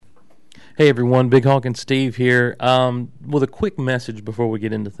Hey everyone, Big Honk and Steve here with a quick message before we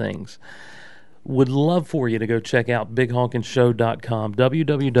get into things. Would love for you to go check out bighonkinshow.com,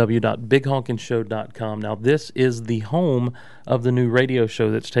 www.bighonkinshow.com. Now, this is the home of the new radio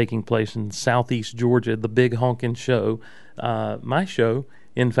show that's taking place in Southeast Georgia, the Big Honkin' Show. My show,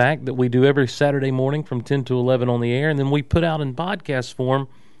 in fact, that we do every Saturday morning from 10 to 11 on the air, and then we put out in podcast form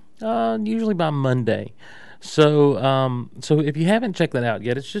usually by Monday. So if you haven't checked that out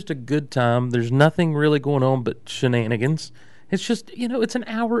yet, it's just a good time. There's nothing really going on but shenanigans. It's just, it's an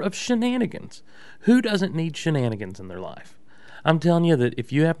hour of shenanigans. Who doesn't need shenanigans in their life? I'm telling you that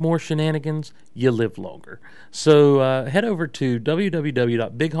if you have more shenanigans, you live longer. So head over to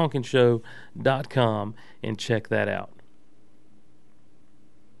www.bighonkinshow.com and check that out.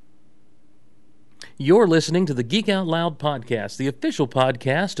 You're listening to the Geek Out Loud podcast, the official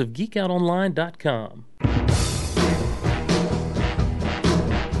podcast of geekoutonline.com.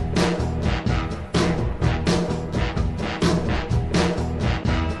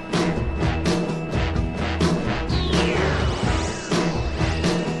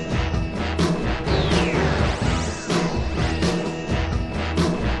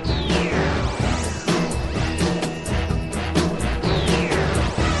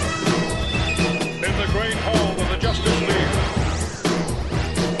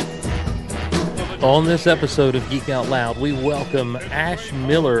 On this episode of Geek Out Loud, we welcome Ash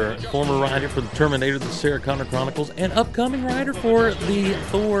Miller, former writer for the Terminator, the Sarah Connor Chronicles, and upcoming writer for the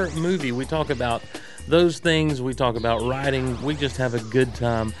Thor movie. We talk about those things. We talk about writing. We just have a good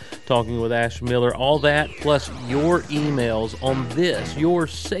time talking with Ash Miller. All that, plus your emails on this, your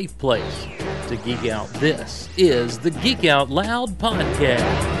safe place to geek out. This is the Geek Out Loud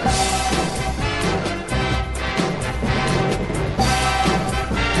podcast.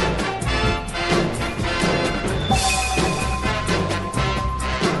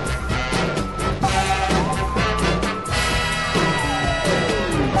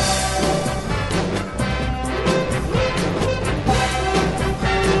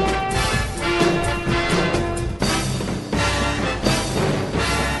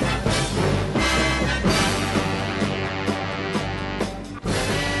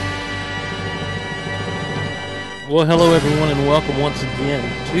 Well, hello everyone, and welcome once again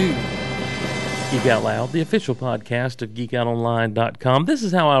to Geek Out Loud, the official podcast of geekoutonline.com. This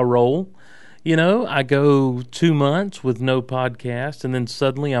is how I roll. I go 2 months with no podcast, and then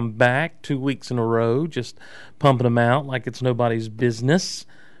suddenly I'm back 2 weeks in a row, just pumping them out like it's nobody's business,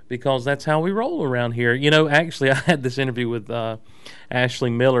 because that's how we roll around here. Actually, I had this interview with Ashley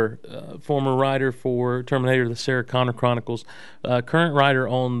Miller, former writer for Terminator, the Sarah Connor Chronicles, current writer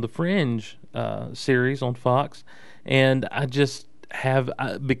on the Fringe series on Fox. And I just have,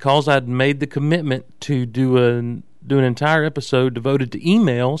 because I'd made the commitment to do an entire episode devoted to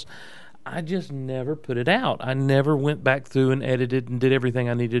emails, I just never put it out. I never went back through and edited and did everything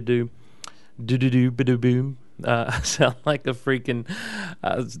I needed to do. Do-do-do-ba-do-boom. I sound like a freaking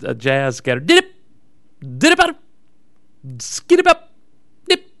a jazz scatter. Did-it-did-it-about-it. Skid-it-up.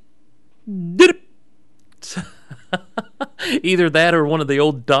 Did-it. Either that or one of the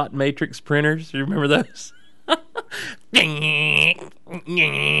old dot matrix printers. You remember those?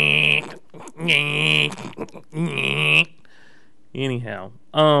 Anyhow,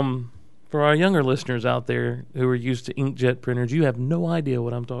 for our younger listeners out there who are used to inkjet printers, you have no idea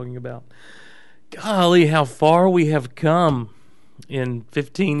what I'm talking about. Golly, how far we have come in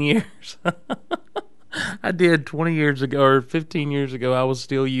 15 years. I did 20 years ago, or 15 years ago, I was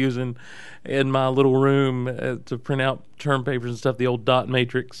still using in my little room to print out term papers and stuff, the old dot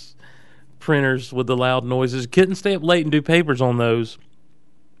matrix printers with the loud noises. Couldn't stay up late and do papers on those.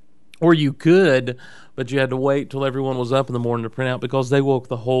 Or you could, but you had to wait till everyone was up in the morning to print out because they woke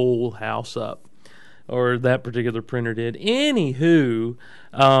the whole house up. Or that particular printer did. Anywho,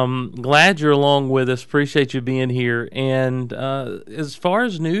 glad you're along with us. Appreciate you being here. And as far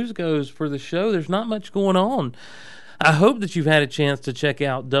as news goes for the show, there's not much going on. I hope that you've had a chance to check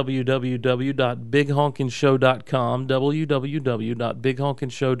out www.bighonkinshow.com,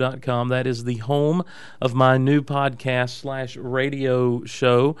 www.bighonkinshow.com. That is the home of my new podcast / radio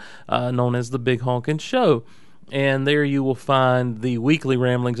show known as The Big Honkin' Show. And there you will find the weekly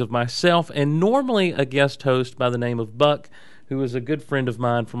ramblings of myself and normally a guest host by the name of Buck, who is a good friend of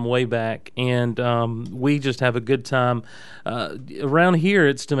mine from way back, and we just have a good time. Around here,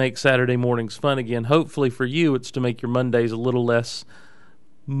 it's to make Saturday mornings fun again. Hopefully for you, it's to make your Mondays a little less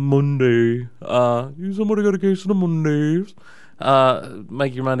Monday. Somebody got a case of the Mondays.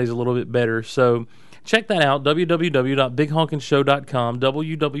 Make your Mondays a little bit better. So check that out, www.bighonkinshow.com,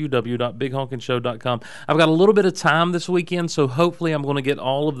 www.bighonkinshow.com. I've got a little bit of time this weekend, so hopefully I'm going to get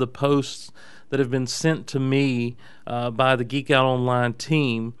all of the posts that have been sent to me by the Geek Out Online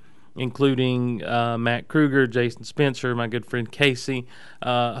team, including Matt Kruger, Jason Spencer, my good friend Casey.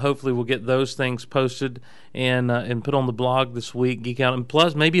 Hopefully we'll get those things posted and put on the blog this week, Geek Out, and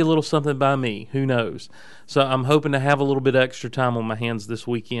plus maybe a little something by me. Who knows? So I'm hoping to have a little bit of extra time on my hands this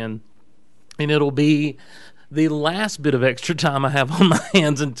weekend, and it'll be the last bit of extra time I have on my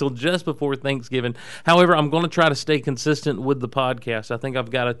hands until just before Thanksgiving. However, I'm going to try to stay consistent with the podcast. I think I've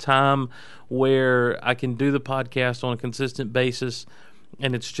got a time where I can do the podcast on a consistent basis,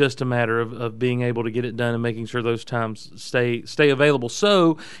 and it's just a matter of being able to get it done and making sure those times stay available.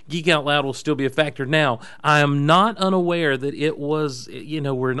 So Geek Out Loud will still be a factor. Now, I am not unaware that it was,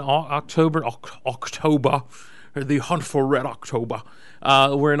 we're in October, or the hunt for Red October.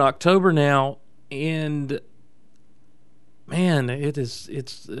 We're in October now, and man,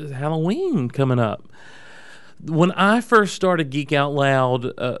 it's Halloween coming up. When I first started Geek Out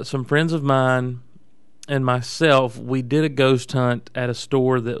Loud, some friends of mine and myself, we did a ghost hunt at a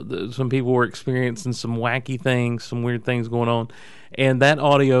store that some people were experiencing some wacky things, some weird things going on, and that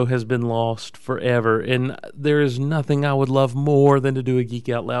audio has been lost forever. And there is nothing I would love more than to do a Geek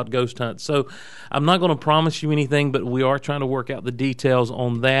Out Loud ghost hunt. So I'm not going to promise you anything, but we are trying to work out the details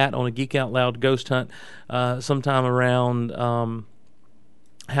on that, on a Geek Out Loud ghost hunt sometime around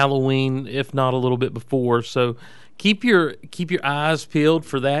Halloween, if not a little bit before. So keep your eyes peeled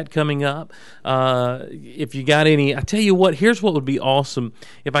for that coming up. If you got any, I tell you what, here's what would be awesome.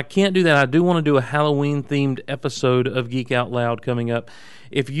 If I can't do that, I do want to do a Halloween-themed episode of Geek Out Loud coming up.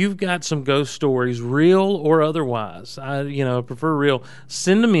 If you've got some ghost stories, real or otherwise, I prefer real,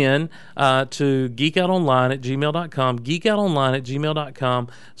 send them in to geekoutonline@gmail.com, geekoutonline@gmail.com,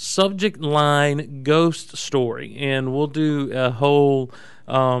 subject line ghost story, and we'll do a whole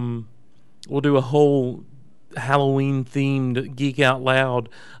Halloween-themed Geek Out Loud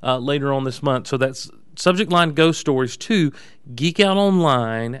later on this month. So that's subject line ghost stories to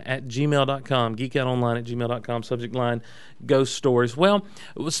geekoutonline@gmail.com, geekoutonline@gmail.com, subject line ghost stories. Well,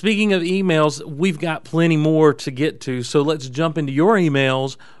 speaking of emails, we've got plenty more to get to, so let's jump into your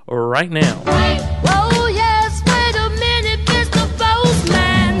emails right now. Whoa, yes, wait a minute, Mr.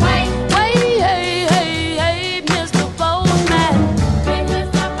 Postman. Wait, hey, Mr. Postman. Hey,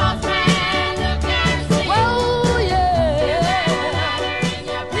 Mr. Postman, look and see. Whoa,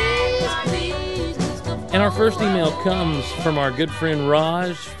 yeah. Please, Mr. Postman. And our first email comes from our good friend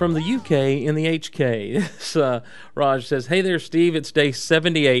Raj from the UK in the HK. Raj says, "Hey there, Steve. It's day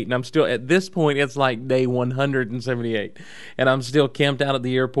 78, and I'm still, at this point, it's like day 178, and I'm still camped out at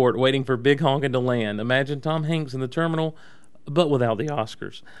the airport waiting for Big Honkin' to land. Imagine Tom Hanks in the terminal, but without the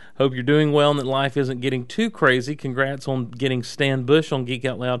Oscars. Hope you're doing well and that life isn't getting too crazy. Congrats on getting Stan Bush on Geek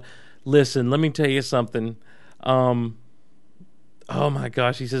Out Loud. Listen, let me tell you something. Oh my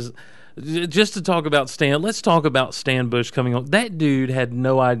gosh," he says, just to talk about Stan, let's talk about Stan Bush coming on. That dude had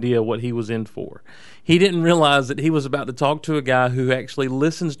no idea what he was in for. He didn't realize that he was about to talk to a guy who actually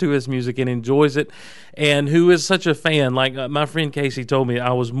listens to his music and enjoys it, and who is such a fan. Like my friend Casey told me,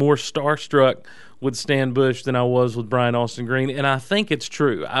 I was more starstruck with Stan Bush than I was with Brian Austin Green, and I think it's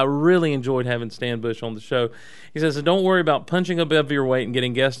true. I really enjoyed having Stan Bush on the show. He says, "So don't worry about punching above your weight and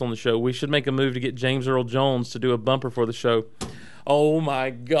getting guests on the show. We should make a move to get James Earl Jones to do a bumper for the show." Oh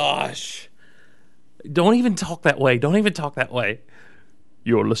my gosh. Don't even talk that way. Don't even talk that way.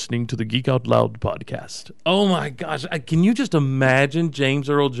 You're listening to the Geek Out Loud podcast. Oh my gosh. Can you just imagine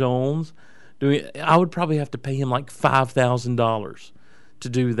James Earl Jones doing it? I would probably have to pay him like $5,000 to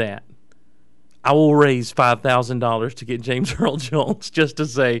do that. I will raise $5,000 to get James Earl Jones just to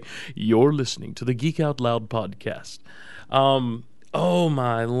say, "You're listening to the Geek Out Loud podcast." Oh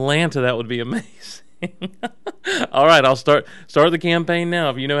my Lanta, that would be amazing. All right, I'll start the campaign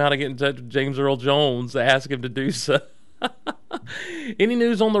now. If you know how to get in touch with James Earl Jones, ask him to do so. Any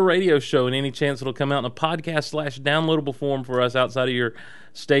news on the radio show, and any chance it'll come out in a podcast / downloadable form for us outside of your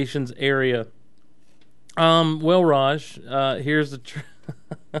station's area? Well, Raj, here's the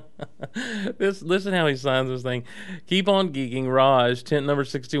listen how he signs this thing. Keep on geeking, Raj, tent number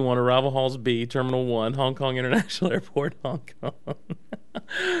 61, Arrival Halls B, Terminal 1, Hong Kong International Airport, Hong Kong.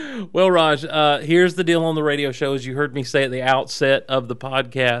 Well, Raj, here's the deal on the radio show. As you heard me say at the outset of the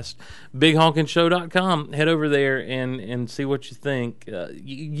podcast, BigHonkinShow.com. Head over there and see what you think.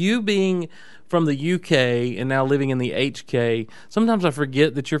 You being from the UK and now living in the HK, sometimes I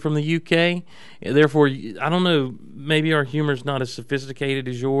forget that you're from the UK. Therefore, I don't know, maybe our humor's not as sophisticated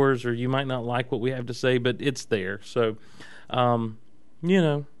as yours, or you might not like what we have to say, but it's there. So,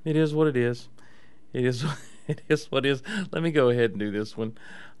 it is what it is. It is. It is what it is. Let me go ahead and do this one.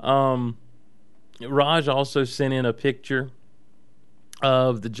 Raj also sent in a picture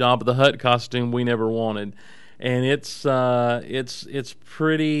of the Jabba the Hutt costume we never wanted, and it's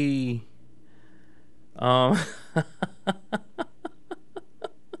pretty.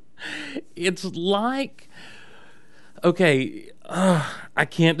 It's like, okay, I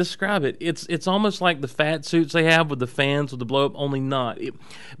can't describe it. It's almost like the fat suits they have with the fans with the blow up, only not.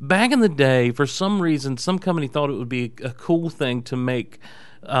 Back in the day, for some reason, some company thought it would be a cool thing to make.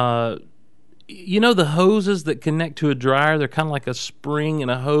 The hoses that connect to a dryer? They're kind of like a spring and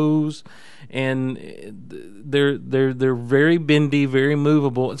a hose, and they're very bendy, very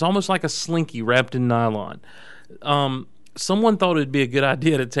movable. It's almost like a slinky wrapped in nylon. Someone thought it'd be a good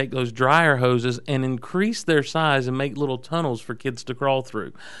idea to take those dryer hoses and increase their size and make little tunnels for kids to crawl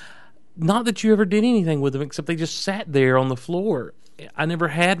through. Not that you ever did anything with them, except they just sat there on the floor. I never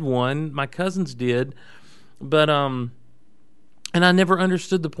had one. My cousins did, but and I never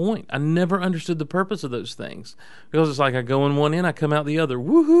understood the point. I never understood the purpose of those things, because it's like I go in one end, I come out the other.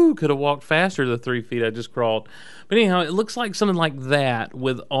 Woohoo! Could have walked faster the 3 feet I just crawled. But anyhow, it looks like something like that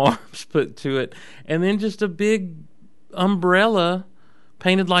with arms put to it, and then just a big umbrella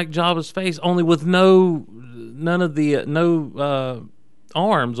painted like Jabba's face, only with no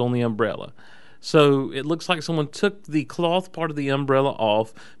arms on the umbrella. So it looks like someone took the cloth part of the umbrella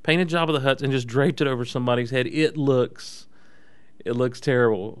off, painted Jabba the Hutt, and just draped it over somebody's head. It looks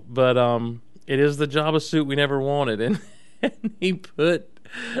terrible, but it is the Jabba suit we never wanted, and he put.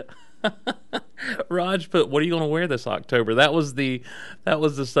 Raj put, "What are you going to wear this October?" That was the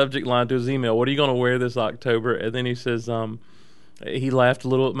subject line to his email. What are you going to wear this October? And then he says, he laughed a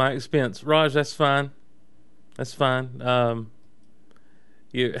little at my expense. Raj, that's fine. That's fine.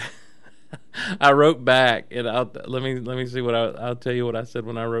 You, I wrote back, and let me see what I'll tell you what I said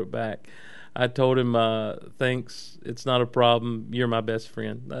when I wrote back. I told him, "Thanks. It's not a problem. You're my best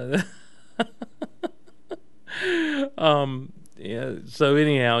friend." Yeah. So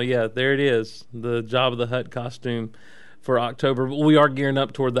anyhow, yeah, there it is. The Jabba the Hutt costume for October. We are gearing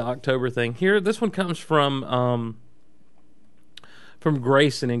up toward the October thing. Here, this one comes from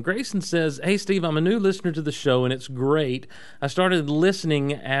Grayson, and Grayson says, "Hey Steve, I'm a new listener to the show, and it's great. I started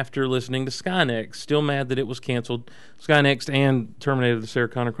listening after listening to Skynext. Still mad that it was canceled. Skynext and Terminator: The Sarah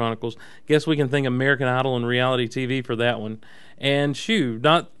Connor Chronicles. Guess we can thank American Idol and reality TV for that one. And Shu,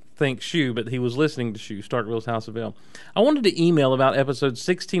 not think Shu, but he was listening to Shu, Starkville's House of L. I wanted to email about episodes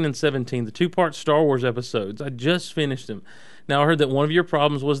 16 and 17, the 2-part Star Wars episodes. I just finished them. Now, I heard that one of your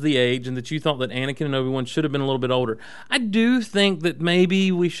problems was the age, and that you thought that Anakin and Obi-Wan should have been a little bit older. I do think that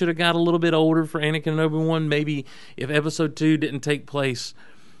maybe we should have got a little bit older for Anakin and Obi-Wan. Maybe if episode 2 didn't take place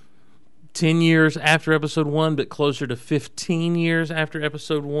 10 years after episode 1, but closer to 15 years after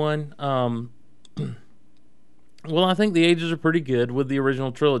episode 1. Well, I think the ages are pretty good with the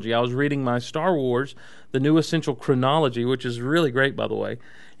original trilogy. I was reading my Star Wars, The New Essential Chronology, which is really great, by the way,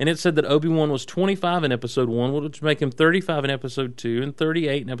 and it said that Obi-Wan was 25 in Episode 1, which make him 35 in Episode 2, and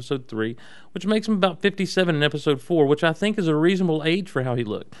 38 in Episode 3, which makes him about 57 in Episode 4, which I think is a reasonable age for how he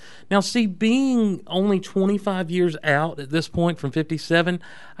looked. Now, see, being only 25 years out at this point from 57,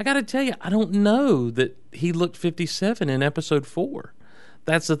 I got to tell you, I don't know that he looked 57 in Episode 4.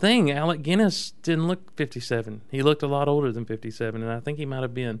 That's the thing. Alec Guinness didn't look 57. He looked a lot older than 57, and I think he might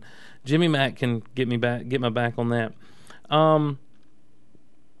have been. Jimmy Mack can get my back on that. Anakin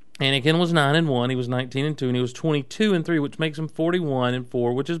was 9-1. He was 19-2, and he was 22-3, which makes him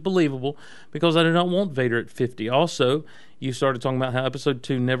 41-4, which is believable because I do not want Vader at 50. Also, you started talking about how Episode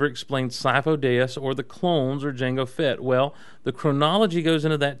 2 never explained Sifo Dyas or the clones or Jango Fett. Well, the chronology goes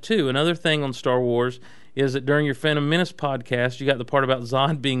into that too. Another thing on Star Wars is that during your Phantom Menace podcast, you got the part about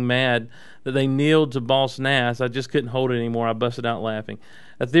Zod being mad that they kneeled to Boss Nass. I just couldn't hold it anymore. I busted out laughing.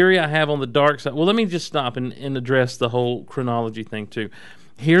 A theory I have on the dark side. Well, let me just stop and address the whole chronology thing too.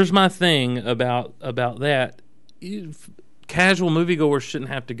 Here's my thing about that. Casual moviegoers shouldn't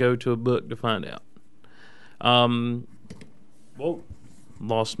have to go to a book to find out. Whoa.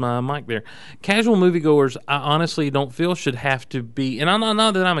 Lost my mic there. Casual moviegoers, I honestly don't feel should have to be, and I'm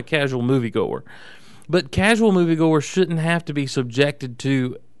not that I'm a casual moviegoer, but casual moviegoers shouldn't have to be subjected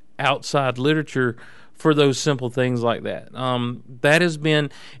to outside literature for those simple things like that. That has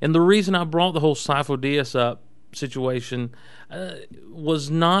been, and the reason I brought the whole Sifo Dyas up situation was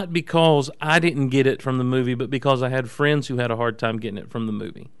not because I didn't get it from the movie, but because I had friends who had a hard time getting it from the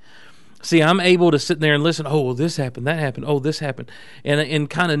movie. See, I'm able to sit there and listen, oh, well, this happened, that happened, oh, this happened. And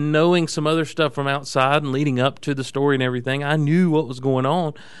kind of knowing some other stuff from outside and leading up to the story and everything, I knew what was going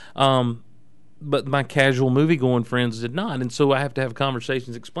on. but my casual movie-going friends did not. And so I have to have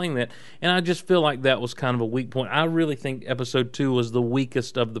conversations explaining that. And I just feel like that was kind of a weak point. I really think Episode 2 was the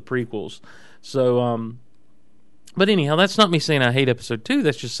weakest of the prequels. So, but anyhow, that's not me saying I hate Episode 2.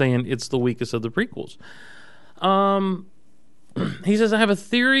 That's just saying it's the weakest of the prequels. He says, I have a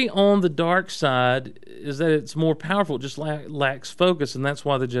theory on the dark side is that it's more powerful. It just lacks focus, and that's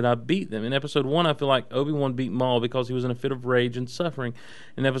why the Jedi beat them. In Episode 1, I feel like Obi-Wan beat Maul because he was in a fit of rage and suffering.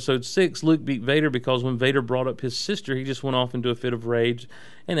 In Episode 6, Luke beat Vader because when Vader brought up his sister, he just went off into a fit of rage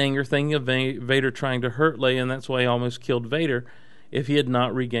and anger, thinking of Vader trying to hurt Leia, and that's why he almost killed Vader if he had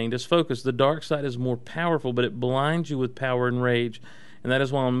not regained his focus. The dark side is more powerful, but it blinds you with power and rage. And that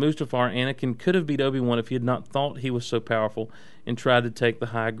is why on Mustafar, Anakin could have beat Obi-Wan if he had not thought he was so powerful and tried to take the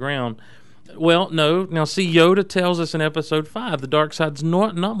high ground. Well, no. Now, see, Yoda tells us in Episode 5, the dark side's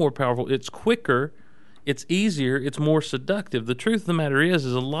not more powerful. It's quicker, it's easier, it's more seductive. The truth of the matter is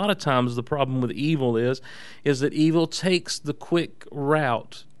a lot of times the problem with evil is that evil takes the quick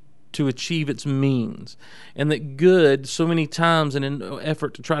route to achieve its means, and that good, so many times in an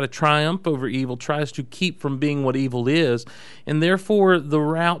effort to try to triumph over evil, tries to keep from being what evil is, and therefore the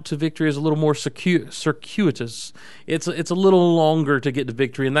route to victory is a little more circuitous. It's a little longer to get to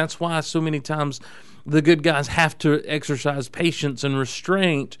victory, and that's why so many times the good guys have to exercise patience and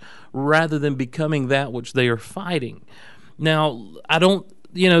restraint rather than becoming that which they are fighting. Now,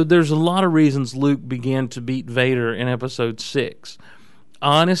 there's a lot of reasons Luke began to beat Vader in Episode 6.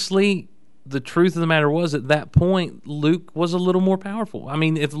 Honestly, the truth of the matter was, at that point, Luke was a little more powerful. I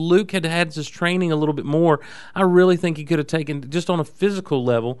mean, if Luke had had his training a little bit more, I really think he could have taken, just on a physical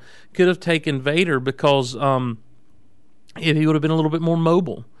level, could have taken Vader because if he would have been a little bit more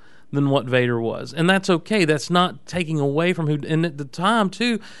mobile than what Vader was. And that's okay. That's not taking away from who... And at the time,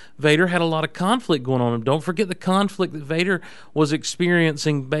 too, Vader had a lot of conflict going on. Don't forget the conflict that Vader was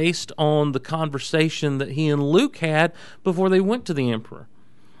experiencing based on the conversation that he and Luke had before they went to the Emperor.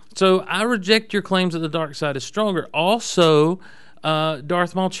 So I reject your claims that the dark side is stronger. Also,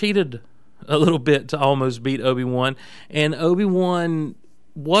 Darth Maul cheated a little bit to almost beat Obi-Wan, and Obi-Wan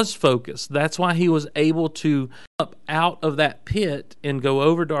was focused. That's why he was able to up out of that pit and go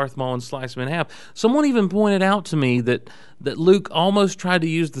over Darth Maul and slice him in half. Someone even pointed out to me that Luke almost tried to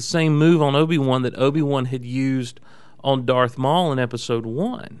use the same move on Obi-Wan that Obi-Wan had used on Darth Maul in Episode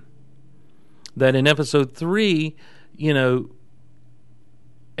 1. That in Episode 3,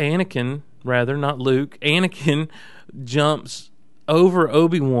 Anakin, rather, not Luke, Anakin jumps over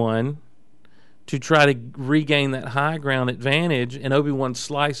Obi-Wan to try to regain that high ground advantage, and Obi-Wan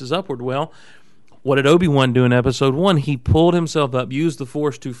slices upward. Well, what did Obi-Wan do in Episode 1? He pulled himself up, used the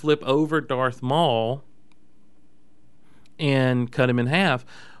Force to flip over Darth Maul and cut him in half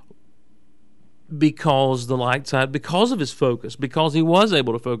because the light side, because of his focus, because he was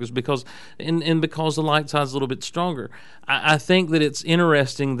able to focus, because the light side's a little bit stronger. I think that it's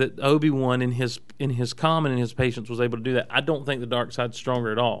interesting that Obi-Wan in his calm and in his patience was able to do that. I don't think the dark side's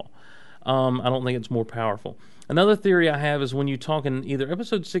stronger at all. I don't think it's more powerful. Another theory I have is when you talk in either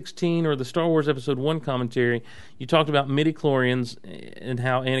Episode 16 or the Star Wars Episode 1 commentary, you talked about midichlorians and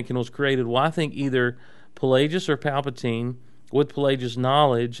how Anakin was created. Well, I think either Pelagius or Palpatine, with Pelagius'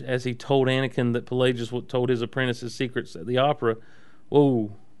 knowledge, as he told Anakin that Pelagius told his apprentice his secrets at the opera.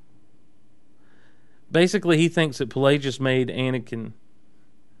 Whoa. Basically, he thinks that Pelagius made Anakin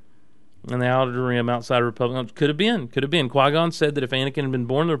in the Outer Rim outside of Republic. Could have been. Qui-Gon said that if Anakin had been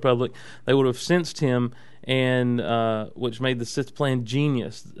born in the Republic, they would have sensed him, and which made the Sith plan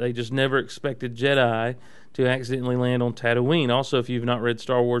genius. They just never expected Jedi to accidentally land on Tatooine. Also, if you've not read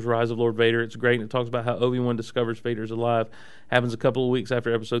Star Wars Rise of Lord Vader, it's great, and it talks about how Obi-Wan discovers Vader's alive. Happens a couple of weeks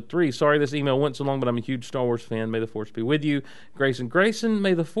after Episode 3. Sorry this email went so long, but I'm a huge Star Wars fan. May the Force be with you. Grayson,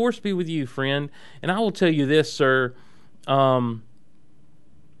 may the Force be with you, friend. And I will tell you this, sir.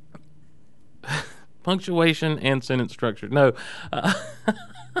 Punctuation and sentence structure. No.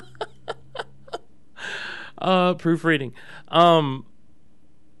 Proofreading. A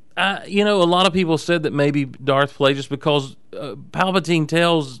lot of people said that maybe Darth Plagueis, because Palpatine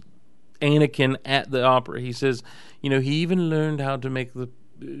tells Anakin at the opera, he says, he even learned how to make the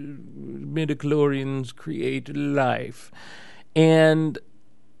midichlorians create life. And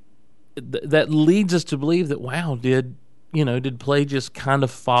that leads us to believe that, wow, did Plagueis kind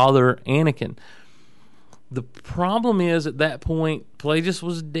of father Anakin? The problem is, at that point, Plagueis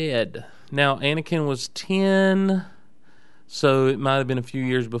was dead. Now, Anakin was 10, so it might have been a few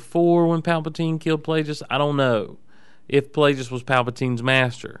years before when Palpatine killed Plagueis. I don't know if Plagueis was Palpatine's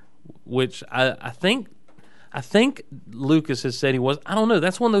master, which I think I think Lucas has said he was. I don't know.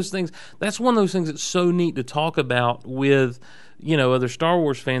 That's one of those things. That's one of those things that's so neat to talk about with, other Star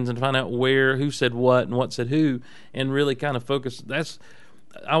Wars fans and find out who said what and what said who, and really kind of focus.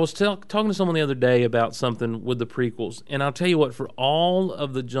 I was talking to someone the other day about something with the prequels, and I'll tell you what, for all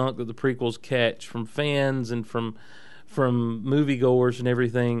of the junk that the prequels catch from fans and from moviegoers and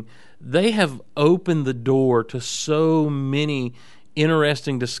everything, they have opened the door to so many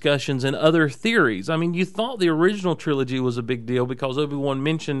interesting discussions and other theories. I mean, you thought the original trilogy was a big deal because Obi-Wan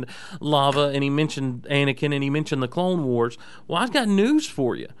mentioned lava and he mentioned Anakin and he mentioned the Clone Wars. Well, I've got news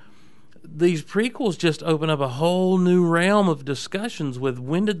for you. These prequels just open up a whole new realm of discussions with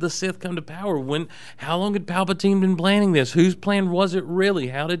when did the Sith come to power? How long had Palpatine been planning this? Whose plan was it really?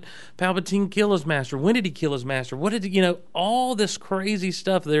 How did Palpatine kill his master? When did he kill his master? What did all this crazy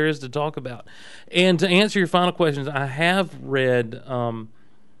stuff there is to talk about. And to answer your final questions, I have read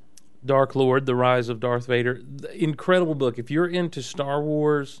Dark Lord, The Rise of Darth Vader. Incredible book. If you're into Star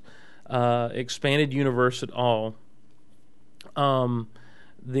Wars expanded universe at all,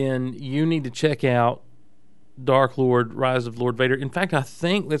 then you need to check out Dark Lord, Rise of Lord Vader. In fact, I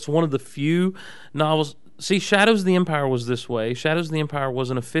think that's one of the few novels. See, Shadows of the Empire was this way. Shadows of the Empire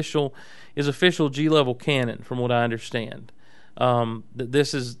was official G-level canon, from what I understand.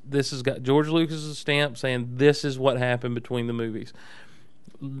 This has got George Lucas's stamp saying this is what happened between the movies.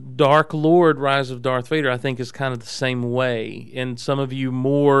 Dark Lord, Rise of Darth Vader, I think is kind of the same way. And some of you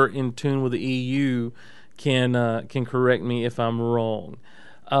more in tune with the EU can correct me if I'm wrong.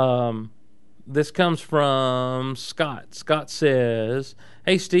 This comes from Scott. Scott says,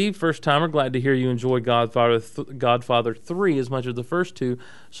 "Hey Steve, first timer, glad to hear you enjoy Godfather 3 as much as the first two.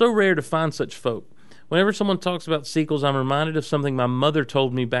 So rare to find such folk. Whenever someone talks about sequels, I'm reminded of something my mother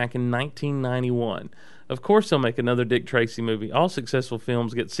told me back in 1991. Of course they'll make another Dick Tracy movie. All successful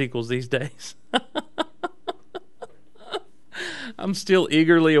films get sequels these days." I'm still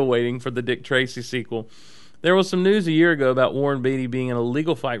eagerly awaiting for the Dick Tracy sequel. There was some news a year ago about Warren Beatty being in a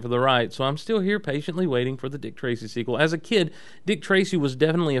legal fight for the rights, so I'm still here patiently waiting for the Dick Tracy sequel. As a kid, Dick Tracy was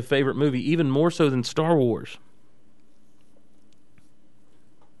definitely a favorite movie, even more so than Star Wars.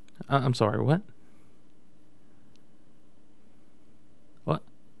 I'm sorry, what?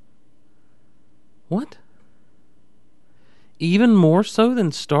 What? Even more so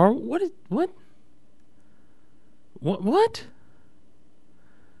than Star Wars? What?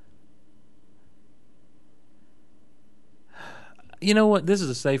 You know what? This is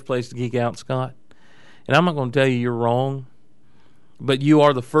a safe place to geek out, Scott. And I'm not going to tell you you're wrong, but you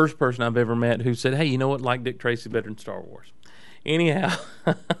are the first person I've ever met who said, hey, you know what? Like Dick Tracy better than Star Wars. Anyhow,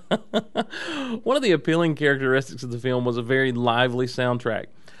 one of the appealing characteristics of the film was a very lively soundtrack.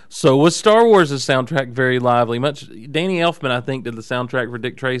 So was Star Wars' soundtrack very lively. Danny Elfman, I think, did the soundtrack for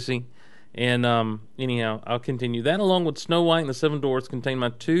Dick Tracy. And anyhow, I'll continue. That, along with Snow White and the Seven Dwarfs, contain my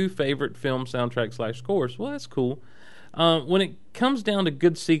two favorite film soundtracks / scores. Well, that's cool. When it comes down to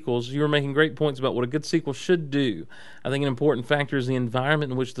good sequels, you were making great points about what a good sequel should do. I think an important factor is the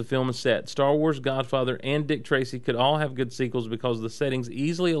environment in which the film is set. Star Wars, Godfather, and Dick Tracy could all have good sequels because the settings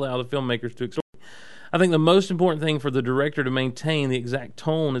easily allow the filmmakers to explore. I think the most important thing for the director to maintain the exact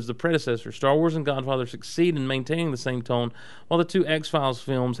tone is the predecessor. Star Wars and Godfather succeed in maintaining the same tone, while the two X-Files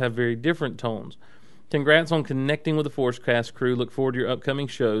films have very different tones. Congrats on connecting with the Force Cast crew. Look forward to your upcoming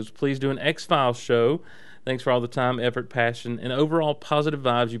shows. Please do an X-Files show. Thanks for all the time, effort, passion, and overall positive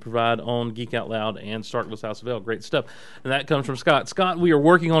vibes you provide on Geek Out Loud and Starkville's House of L. Great stuff. And that comes from Scott. Scott, we are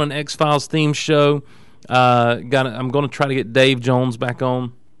working on an X-Files themed show. I'm going to try to get Dave Jones back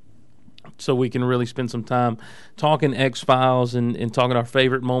on so we can really spend some time talking X-Files and talking our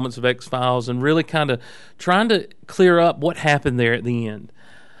favorite moments of X-Files and really kind of trying to clear up what happened there at the end.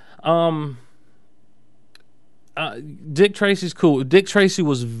 Dick Tracy's cool. Dick Tracy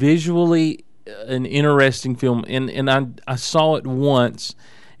was visually an interesting film, and I saw it once,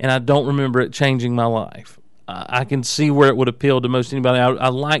 and I don't remember it changing my life. I can see where it would appeal to most anybody. I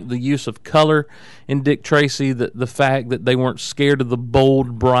like the use of color in Dick Tracy, the fact that they weren't scared of the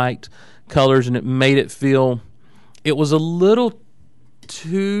bold, bright colors, and it made it feel, it was a little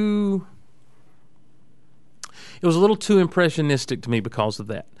too impressionistic to me because of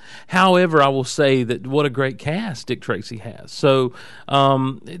that. However, I will say that what a great cast Dick Tracy has. So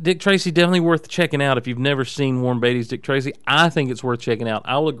Dick Tracy, definitely worth checking out. If you've never seen Warren Beatty's Dick Tracy, I think it's worth checking out.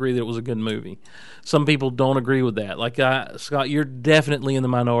 I will agree that it was a good movie. Some people don't agree with that. Like Scott, you're definitely in the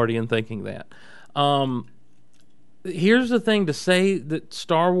minority in thinking that. Here's the thing, to say that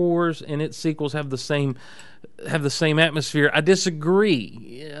Star Wars and its sequels have the same atmosphere, I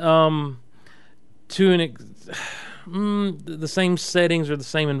disagree. the same settings or the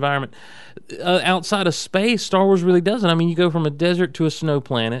same environment. Outside of space, Star Wars really doesn't. I mean, you go from a desert to a snow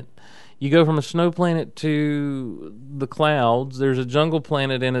planet. You go from a snow planet to the clouds. There's a jungle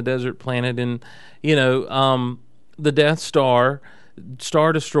planet and a desert planet, and the Death Star,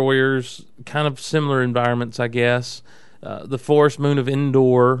 Star Destroyers, kind of similar environments, I guess. The forest moon of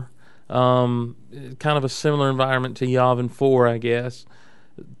Endor, kind of a similar environment to Yavin 4, I guess.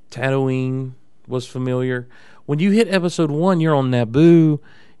 Tatooine was familiar. When you hit Episode 1, you're on Naboo.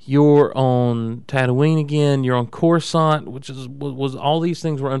 You're on Tatooine again. You're on Coruscant, which was all these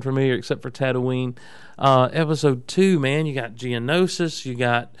things were unfamiliar except for Tatooine. Episode 2, man, you got Geonosis. You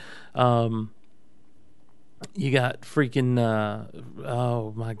got freaking.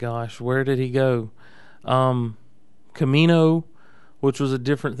 Oh my gosh, where did he go? Camino, which was a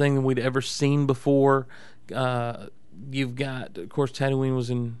different thing than we'd ever seen before. You've got, of course, Tatooine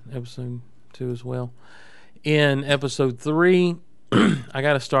was in Episode 2 as well. In Episode 3. I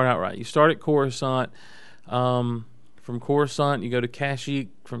got to start out right. You start at Coruscant. From Coruscant, you go to Kashyyyk.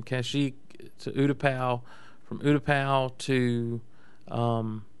 From Kashyyyk to Utapau. From Utapau to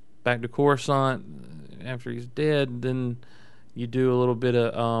back to Coruscant after he's dead. Then you do a little bit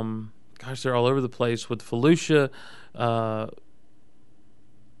of they're all over the place with Felucia,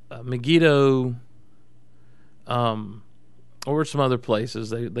 Megiddo, or some other places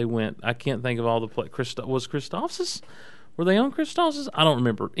they went. I can't think of all the places. Was Christophsis? Were they on Christophsis? I don't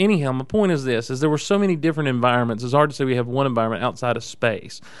remember. Anyhow, my point is this, is there were so many different environments. It's hard to say we have one environment outside of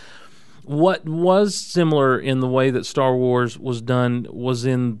space. What was similar in the way that Star Wars was done was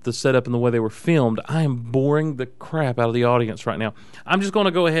in the setup and the way they were filmed. I am boring the crap out of the audience right now. I'm just going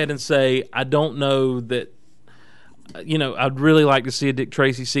to go ahead and say I don't know that, I'd really like to see a Dick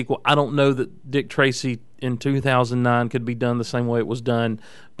Tracy sequel. I don't know that Dick Tracy in 2009 could be done the same way it was done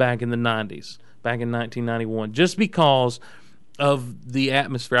back in the 90s. Back in 1991, just because of the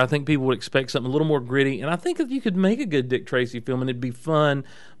atmosphere. I think people would expect something a little more gritty, and I think if you could make a good Dick Tracy film and it'd be fun,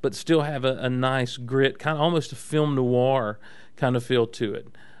 but still have a nice grit, kind of almost a film noir kind of feel to it.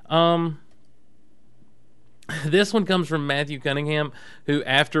 This one comes from Matthew Cunningham, who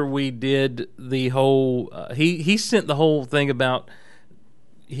after we did the whole, he sent the whole thing about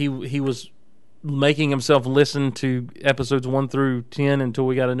he was making himself listen to episodes 1 through 10 until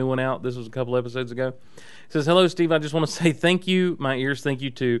we got a new one out. This was a couple episodes ago. He says, "Hello, Steve. I just want to say thank you. My ears thank you,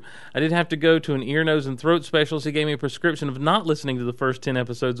 too. I did have to go to an ear, nose, and throat specialist. He gave me a prescription of not listening to the first 10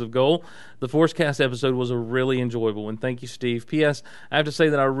 episodes of Goal. The Forcecast episode was a really enjoyable one. Thank you, Steve. P.S. I have to say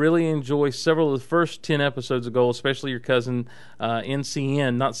that I really enjoy several of the first 10 episodes of Goal, especially your cousin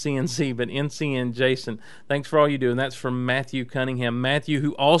NCN, not CNC, but NCN Jason. Thanks for all you do." And that's from Matthew Cunningham. Matthew,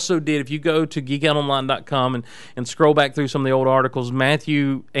 who also did, if you go to geekoutonline.com and scroll back through some of the old articles,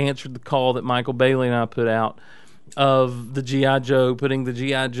 Matthew answered the call that Michael Bailey and I put out of the G.I. Joe, putting the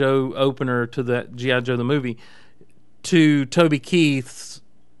G.I. Joe opener to the G.I. Joe the movie to Toby Keith's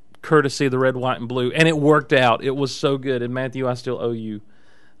courtesy of the Red, White, and Blue, and it worked out. It was so good, and Matthew, I still owe you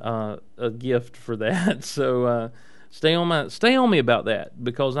a gift for that. So stay on me about that,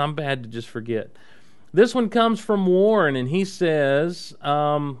 because I'm bad to just forget. This one comes from Warren, and he says,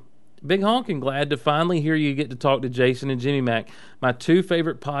 "Big honkin' glad to finally hear you get to talk to Jason and Jimmy Mac. My two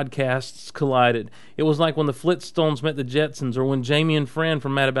favorite podcasts collided. It was like when the Flintstones met the Jetsons, or when Jamie and Fran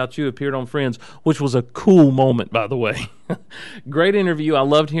from Mad About You appeared on Friends," which was a cool moment, by the way. "Great interview. I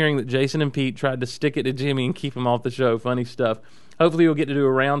loved hearing that Jason and Pete tried to stick it to Jimmy and keep him off the show. Funny stuff. Hopefully you'll get to do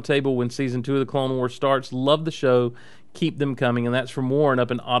a round table when season 2 of the Clone Wars starts. Love the show. Keep them coming." And that's from Warren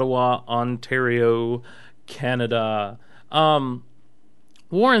up in Ottawa, Ontario, Canada.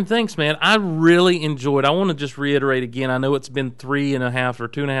 Warren, thanks, man. I really enjoyed. I want to just reiterate again. I know it's been 3.5 or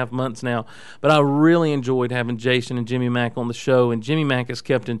 2.5 months now, but I really enjoyed having Jason and Jimmy Mac on the show. And Jimmy Mac has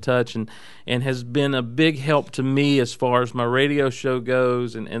kept in touch and has been a big help to me as far as my radio show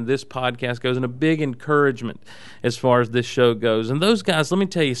goes and this podcast goes, and a big encouragement as far as this show goes. And those guys, let me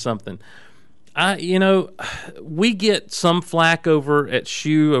tell you something. We get some flack over at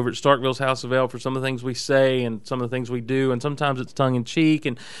SHU, over at Starkville's House of L, for some of the things we say and some of the things we do, and sometimes it's tongue-in-cheek,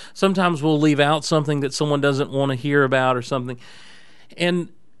 and sometimes we'll leave out something that someone doesn't want to hear about or something. And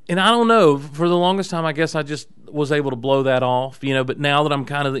I don't know, for the longest time, I guess I just was able to blow that off, but now that I'm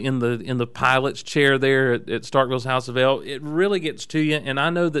kind of in the pilot's chair there at Starkville's House of L, it really gets to you, and I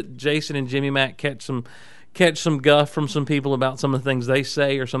know that Jason and Jimmy Mac catch some guff from some people about some of the things they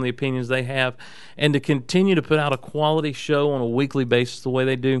say or some of the opinions they have, and to continue to put out a quality show on a weekly basis the way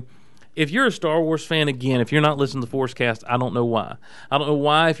they do, If you're a Star Wars fan, again, if you're not listening to the Forcecast, I don't know why. I don't know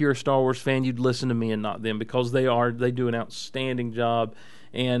why, if you're a Star Wars fan, you'd listen to me and not them, because they do an outstanding job,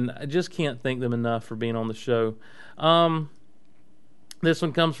 and I just can't thank them enough for being on the show. This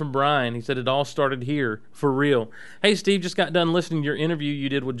one comes from Brian. He said, it all started here, for real. Hey, Steve, just got done listening to your interview you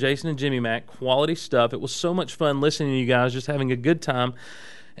did with Jason and Jimmy Mac. Quality stuff. It was so much fun listening to you guys, just having a good time,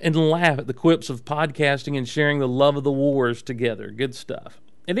 and laugh at the quips of podcasting and sharing the love of the wars together. Good stuff.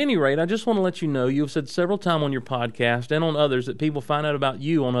 At any rate, I just want to let you know you have said several times on your podcast and on others that people find out about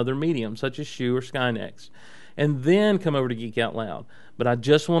you on other mediums, such as Shoe or Skynex, and then come over to Geek Out Loud. But I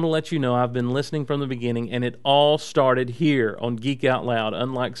just want to let you know I've been listening from the beginning, and it all started here on Geek Out Loud,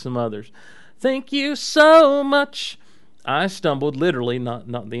 unlike some others. Thank you so much. I stumbled, literally,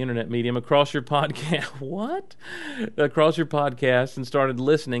 not the internet medium, across your podcast. What? Across your podcast and started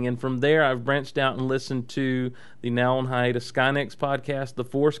listening. And from there, I've branched out and listened to the now on hiatus Skynex podcast, the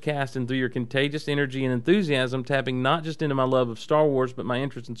Forcecast, and through your contagious energy and enthusiasm, tapping not just into my love of Star Wars, but my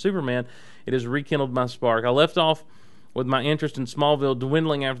interest in Superman, it has rekindled my spark. I left off with my interest in Smallville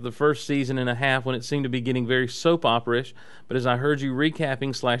dwindling after the first season and a half, when it seemed to be getting very soap opera-ish. But as I heard you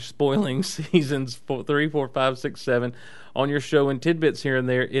recapping / spoiling seasons 3, 4, 5, 6, 7 on your show and tidbits here and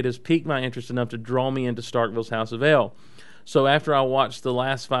there, it has piqued my interest enough to draw me into Starkville's House of L. So after I watch the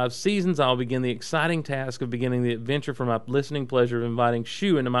last 5 seasons, I'll begin the exciting task of beginning the adventure for my listening pleasure of inviting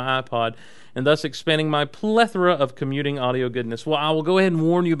Shu into my iPod, and thus expanding my plethora of commuting audio goodness. Well, I will go ahead and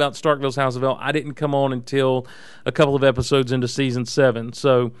warn you about Starkville's House of L. I didn't come on until a couple of episodes into Season 7,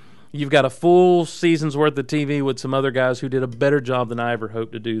 so you've got a full season's worth of TV with some other guys who did a better job than I ever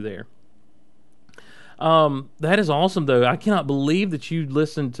hoped to do there. That is awesome, though. I cannot believe that you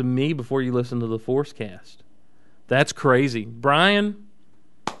listened to me before you listened to the Forcecast. That's crazy. Brian,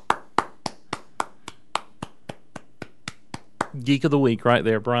 Geek of the Week right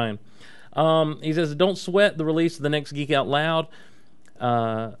there, Brian. He says, don't sweat the release of the next Geek Out Loud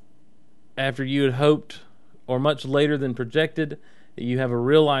after you had hoped, or much later than projected. You have a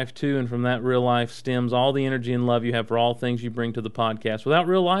real life, too, and from that real life stems all the energy and love you have for all things you bring to the podcast. Without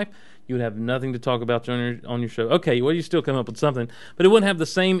real life, you would have nothing to talk about on your show. Okay, well, you still come up with something, but it wouldn't have the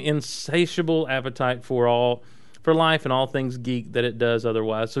same insatiable appetite for life and all things geek that it does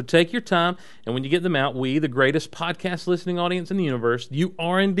otherwise. So take your time, and when you get them out, we, the greatest podcast listening audience in the universe, you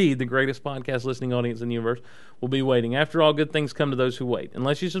are indeed the greatest podcast listening audience in the universe, will be waiting. After all, good things come to those who wait.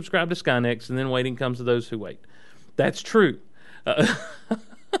 Unless you subscribe to Skynex, and then waiting comes to those who wait. That's true.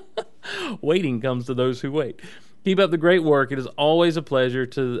 Waiting comes to those who wait. Keep up the great work. It is always a pleasure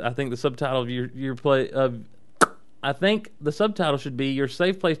to, I think the subtitle of your play, I think the subtitle should be your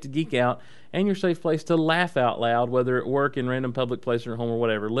safe place to geek out and your safe place to laugh out loud, whether at work, in random public place, or at home, or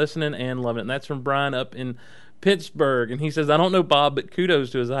whatever. Listening and loving it. And that's from Brian up in Pittsburgh. And he says, I don't know Bob, but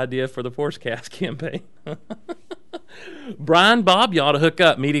kudos to his idea for the Forcecast campaign. Brian, Bob, you ought to hook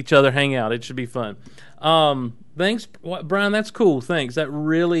up, meet each other, hang out. It should be fun. Thanks, Brian. That's cool. Thanks.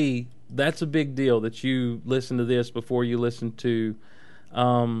 That's a big deal that you listen to this before you listen to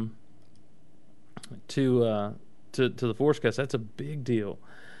the Forcecast. That's a big deal.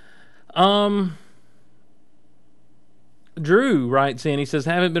 Drew writes in, he says,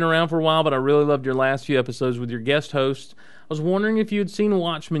 haven't been around for a while, but I really loved your last few episodes with your guest host. I was wondering if you had seen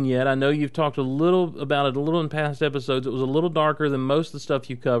Watchmen yet. I know you've talked a little about it in past episodes. It was a little darker than most of the stuff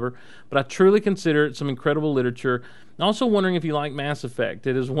you cover, but I truly consider it some incredible literature. Also wondering if you like Mass Effect.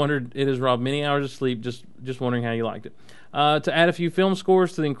 It has robbed many hours of sleep, just wondering how you liked it. To add a few film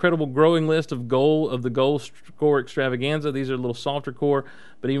scores to the incredible growing list of the Gold Score Extravaganza. These are a little softer core,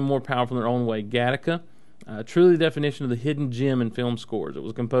 but even more powerful in their own way. Gattaca, truly the definition of the hidden gem in film scores. It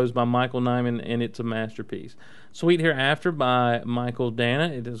was composed by Michael Nyman, and it's a masterpiece. Sweet Hereafter by Michael Dana.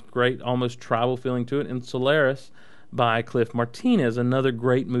 It has great, almost tribal feeling to it. And Solaris by Cliff Martinez, another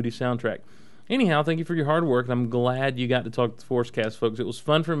great moody soundtrack. Anyhow, thank you for your hard work. I'm glad you got to talk to the Forcecast, folks. It was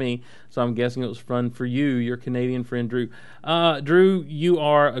fun for me, so I'm guessing it was fun for you, your Canadian friend, Drew. Drew, you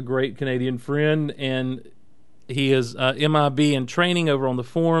are a great Canadian friend, and he is MIB in training over on the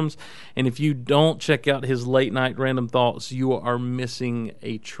forums, and if you don't check out his late-night random thoughts, you are missing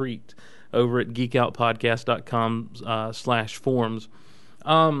a treat over at geekoutpodcast.com/forums.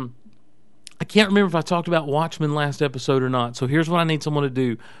 I can't remember if I talked about Watchmen last episode or not, so here's what I need someone to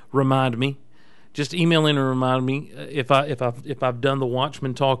do. Remind me. Just email in and remind me if I've done the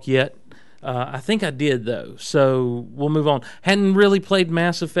Watchmen talk yet. I think I did, though, so we'll move on. Hadn't really played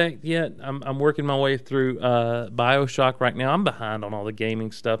Mass Effect yet. I'm working my way through BioShock right now. I'm behind on all the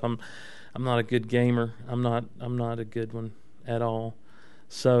gaming stuff. I'm not a good gamer. I'm not a good one at all.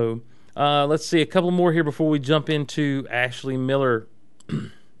 So let's see a couple more here before we jump into Ashley Miller.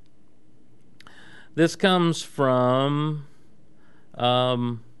 This comes from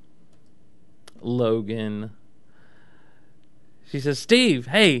Logan. She says, Steve,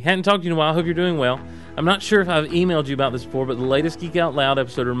 hey, hadn't talked to you in a while. Hope you're doing well. I'm not sure if I've emailed you about this before, but the latest Geek Out Loud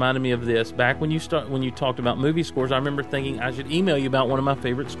episode reminded me of this. Back when you talked about movie scores, I remember thinking I should email you about one of my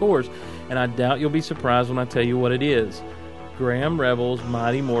favorite scores, and I doubt you'll be surprised when I tell you what it is. Graham Revel's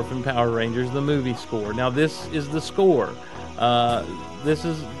Mighty Morphin Power Rangers, the movie score. Now, this is the score.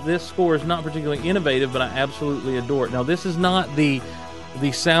 This score is not particularly innovative, but I absolutely adore it. Now, this is not the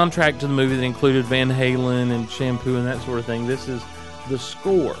soundtrack to the movie that included Van Halen and Shampoo and that sort of thing. This is the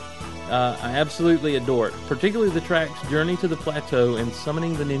score. I absolutely adore it, particularly the tracks Journey to the Plateau and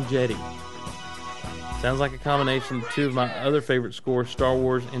Summoning the Ninjetti. Sounds like a combination of two of my other favorite scores, Star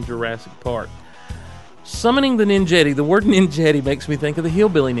Wars and Jurassic Park. Summoning the Ninjetti. The word Ninjetti makes me think of the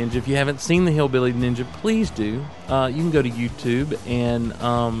Hillbilly Ninja. If you haven't seen the Hillbilly Ninja, please do. You can go to YouTube and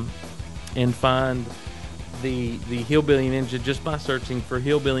find the Hillbilly Ninja just by searching for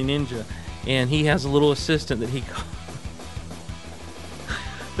Hillbilly Ninja, and he has a little assistant that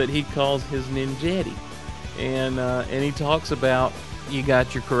he calls his Ninjetti, and he talks about, you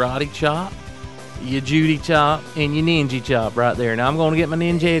got your karate chop, your Judy chop, and your ninja chop right there. Now I'm going to get my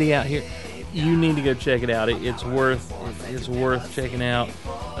Ninjetti out here. You need to go check it out. It's worth checking out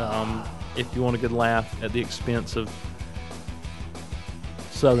if you want a good laugh at the expense of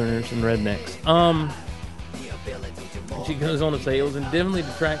Southerners and rednecks. She goes on to say, it was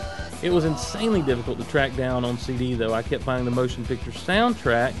insanely difficult to track down on CD, though. I kept finding the motion picture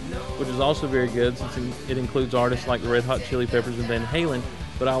soundtrack, which is also very good since it includes artists like the Red Hot Chili Peppers and Van Halen,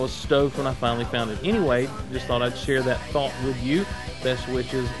 but I was stoked when I finally found it. Anyway, just thought I'd share that thought with you. Best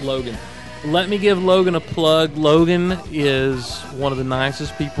wishes, Logan. Let me give Logan a plug. Logan is one of the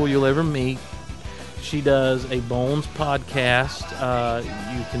nicest people you'll ever meet. She does a Bones podcast.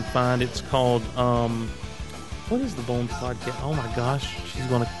 You can find, it's called... what is the Bones podcast? Oh my gosh, she's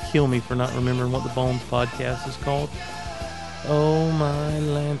going to kill me for not remembering what the Bones podcast is called. Oh my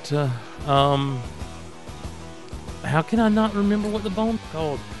Lanta. How can I not remember what the Bones is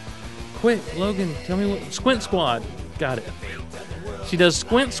called? Quick, Logan, tell me what. Squint Squad. Got it. She does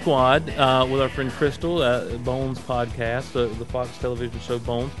Squint Squad with our friend Crystal, Bones podcast, the Fox television show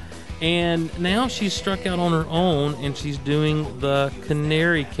Bones. And now she's struck out on her own, and she's doing the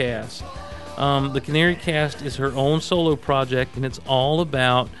Canary Cast. The Canary Cast is her own solo project, and it's all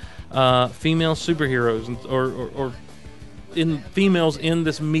about female superheroes or in females in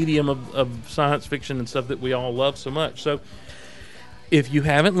this medium of science fiction and stuff that we all love so much. So if you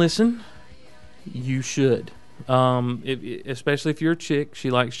haven't listened, you should. Especially if you're a chick,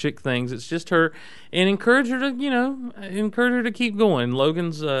 she likes chick things. It's just her, and encourage her to keep going.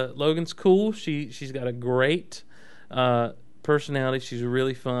 Logan's cool. She's got a great personality. She's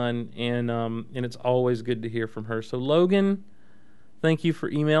really fun, and it's always good to hear from her. So Logan, thank you for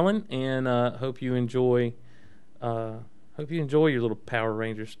emailing, and hope you enjoy your little Power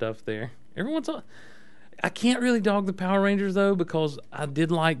Ranger stuff there. I can't really dog the Power Rangers though, because I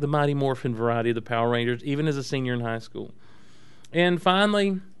did like the Mighty Morphin variety of the Power Rangers, even as a senior in high school. And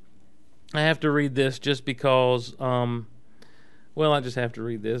finally, I have to read this just because. I just have to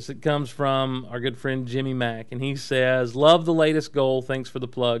read this. It comes from our good friend Jimmy Mack, and he says, love the latest Goal. Thanks for the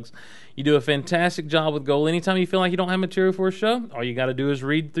plugs. You do a fantastic job with Goal. Anytime you feel like you don't have material for a show, all you got to do is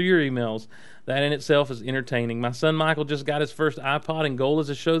read through your emails. That in itself is entertaining. My son Michael just got his first iPod, and Goal is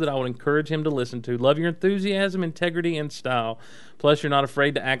a show that I would encourage him to listen to. Love your enthusiasm, integrity, and style. Plus, you're not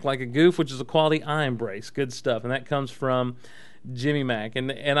afraid to act like a goof, which is a quality I embrace. Good stuff. And that comes from Jimmy Mack.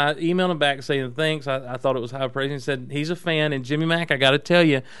 And I emailed him back saying thanks. I thought it was high praise. He said he's a fan. And Jimmy Mack, I got to tell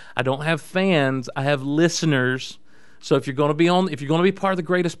you, I don't have fans. I have listeners. So if you're going to be part of the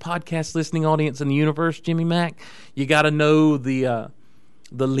greatest podcast listening audience in the universe, Jimmy Mack, you got to know the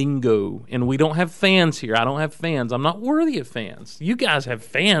lingo. And we don't have fans here. I don't have fans. I'm not worthy of fans. You guys have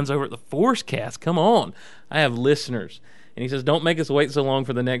fans over at the Forcecast. Come on. I have listeners. And he says, don't make us wait so long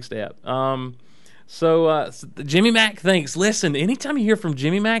for the next app. So Jimmy Mack thinks, listen, anytime you hear from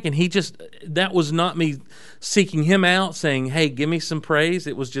Jimmy Mack, and that was not me seeking him out saying, hey, give me some praise.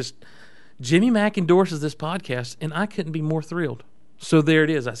 It was just Jimmy Mack endorses this podcast, and I couldn't be more thrilled. So there it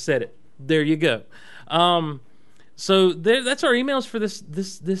is. I said it. There you go. So that's our emails for this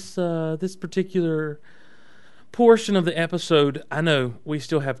particular portion of the episode. I know we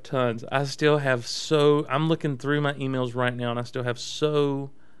still have tons. I'm looking through my emails right now, and I still have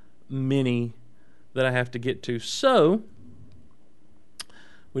so many that I have to get to. So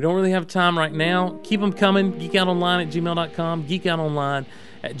we don't really have time right now. Keep them coming. geekoutonline@gmail.com,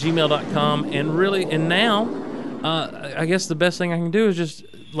 geekoutonline@gmail.com. And now I guess the best thing I can do is just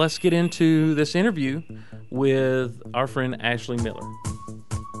let's get into this interview with our friend Ashley Miller.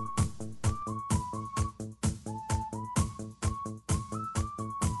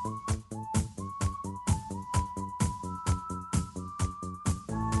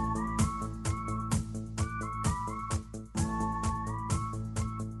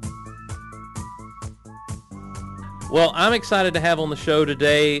 Well, I'm excited to have on the show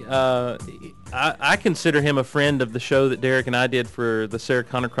today. I consider him a friend of the show that Derek and I did for the Sarah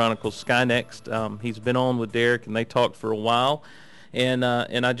Connor Chronicles, Sky Next. He's been on with Derek, and they talked for a while, and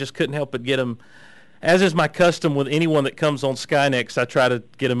I just couldn't help but get him. As is my custom with anyone that comes on Sky Next, I try to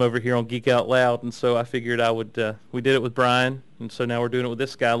get him over here on Geek Out Loud, and so I figured I would. We did it with Brian, and so now we're doing it with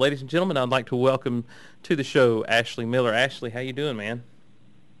this guy. Ladies and gentlemen, I'd like to welcome to the show Ashley Miller. Ashley, how you doing, man?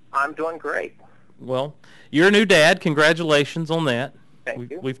 I'm doing great. Well, you're a new dad. Congratulations on that. Thank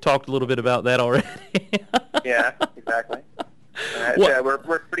you. We've talked a little bit about that already. Yeah, exactly.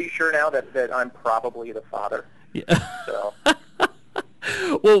 We're pretty sure now that I'm probably the father. Yeah. So.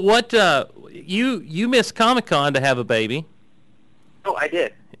 Well, what you missed Comic-Con to have a baby? Oh, I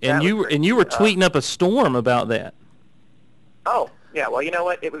did. And you were tweeting up a storm about that. Oh, yeah. Well, you know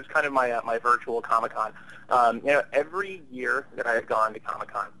what? It was kind of my virtual Comic-Con. Every year that I have gone to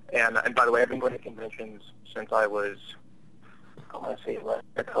Comic-Con, and by the way, I've been going to conventions since I was, I want to say,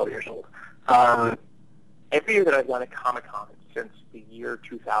 12 years old. Every year that I've gone to Comic-Con since the year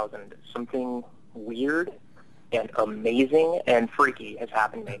 2000, something weird and amazing and freaky has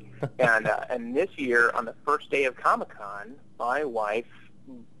happened to me. And this year, on the first day of Comic-Con, my wife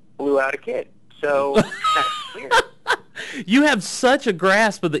blew out a kid. So that's weird. You have such a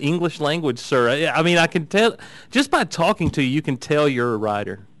grasp of the English language, sir. I mean, I can tell, just by talking to you, you can tell you're a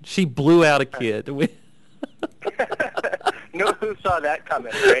writer. She blew out a kid. No, who saw that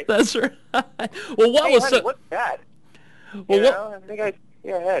coming, right? That's right. Well, Hey, honey, what's that? Well, Go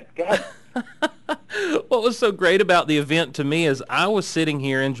ahead. What was so great about the event to me is I was sitting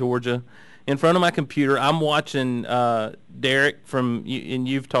here in Georgia in front of my computer. I'm watching Derek and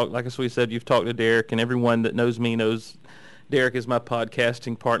you've talked, like we said, you've talked to Derek, and everyone that knows me knows Derek is my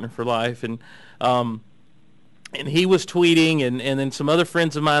podcasting partner for life. And he was tweeting, and then some other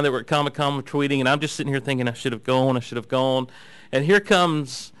friends of mine that were at Comic-Con were tweeting, and I'm just sitting here thinking I should have gone. And here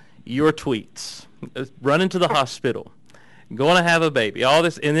comes your tweets. Running to the hospital. Going to have a baby. All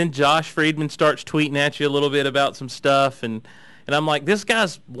this, and then Josh Friedman starts tweeting at you a little bit about some stuff, and I'm like, this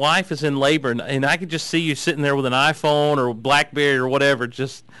guy's wife is in labor, and I could just see you sitting there with an iPhone or BlackBerry or whatever,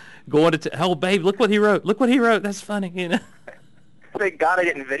 just going to oh, babe, look what he wrote. That's funny, you know. Thank God I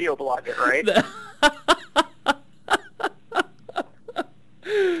didn't video blog it, right?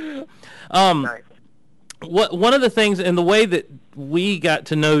 Nice. One of the things, and the way that we got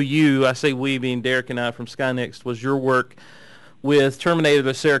to know you, I say we being Derek and I from Sky Next, was your work with Terminator: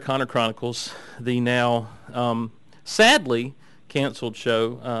 The Sarah Connor Chronicles, the now sadly canceled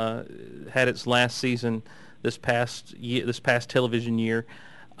show. Had its last season this past television year.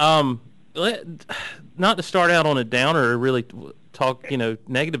 Not to start out on a downer or really talk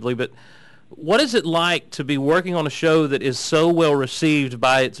negatively, but what is it like to be working on a show that is so well received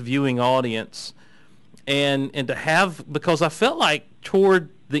by its viewing audience, and to have, because I felt like toward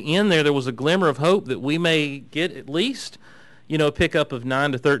the end there was a glimmer of hope that we may get at least a pickup of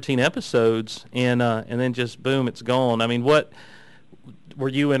 9 to 13 episodes, and then just boom, it's gone. I mean, what were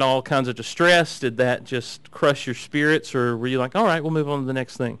you in all kinds of distress? Did that just crush your spirits, or were you like, all right, we'll move on to the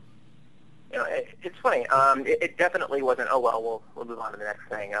next thing? It's funny. It definitely wasn't, oh, well, we'll move on to the next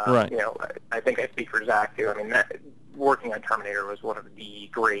thing. Right. I think I speak for Zach, too. I mean, working on Terminator was one of the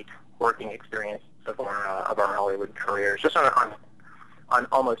great working experiences of our Hollywood careers, just on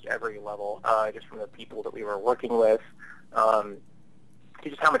almost every level, just from the people that we were working with,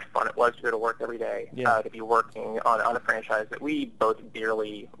 just how much fun it was to go to work every day, to be working on a franchise that we both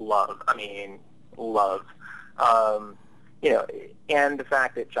dearly love. I mean, love. And the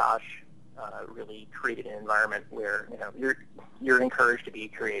fact that Josh really created an environment where you're encouraged to be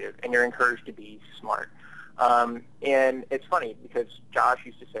creative and you're encouraged to be smart. And it's funny because Josh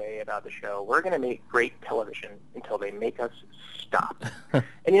used to say about the show, we're going to make great television until they make us stop.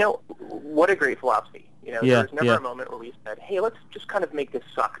 And what a great philosophy. There's never a moment where we said, hey, let's just kind of make this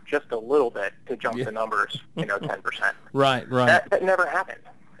suck just a little bit to jump the numbers, 10%. Right. That never happened.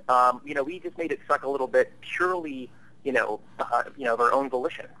 We just made it suck a little bit purely, of our own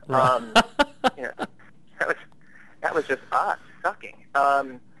volition. That was just us sucking.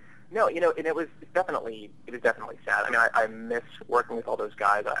 No, and it was definitely sad. I mean, I miss working with all those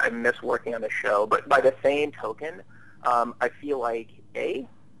guys. I miss working on the show. But by the same token, I feel like we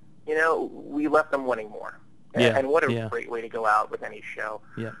left them wanting more. Yeah, and what a yeah. great way to go out with any show.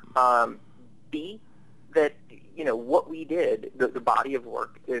 Yeah. B, that, what we did, the body of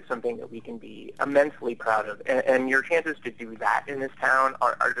work is something that we can be immensely proud of. And your chances to do that in this town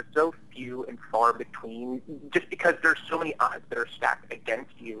are just so few and far between, just because there's so many odds that are stacked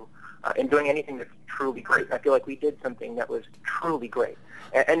against you in doing anything that's truly great. And I feel like we did something that was truly great,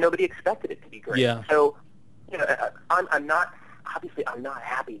 and nobody expected it to be great. Yeah. So, I'm not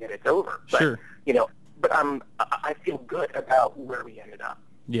happy that it's over. But, Sure. But I feel good about where we ended up.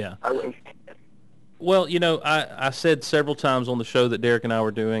 Yeah. I wouldn't say it. Well, I said several times on the show that Derek and I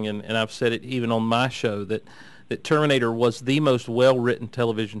were doing, and I've said it even on my show, that Terminator was the most well-written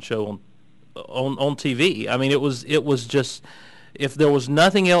television show on TV. I mean, it was just, if there was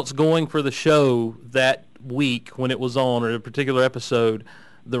nothing else going for the show that week when it was on, or a particular episode,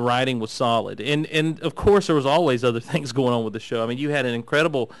 the writing was solid. And of course there was always other things going on with the show. I mean, you had an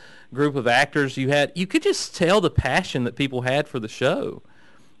incredible group of actors. You could just tell the passion that people had for the show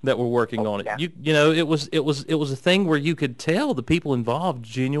that were working on it. Yeah. It was a thing where you could tell the people involved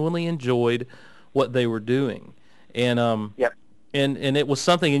genuinely enjoyed what they were doing. And Yep. and it was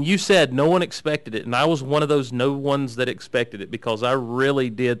something, and you said no one expected it, and I was one of those no ones that expected it, because I really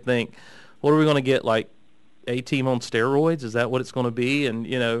did think, what are we going to get, like A-Team on steroids? Is that what it's going to be? And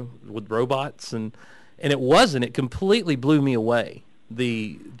with robots, and it wasn't. It completely blew me away.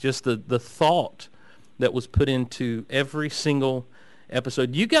 The thought that was put into every single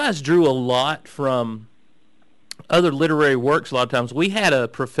episode. You guys drew a lot from other literary works a lot of times. We had a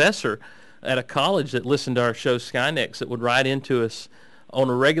professor at a college that listened to our show, Skynex, that would write into us on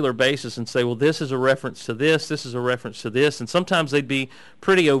a regular basis and say, well, this is a reference to this is a reference to this. And sometimes they'd be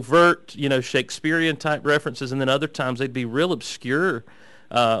pretty overt, Shakespearean type references, and then other times they'd be real obscure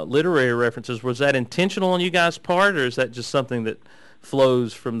literary references. Was that intentional on you guys' part, or is that just something that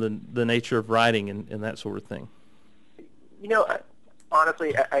flows from the nature of writing and that sort of thing?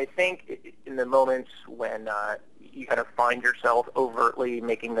 Honestly, I think in the moments when you kind of find yourself overtly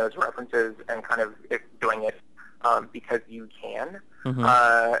making those references and kind of doing it because you can, Mm-hmm.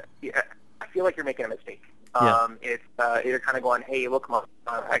 I feel like you're making a mistake. It's you're kind of going, hey, look, Mom,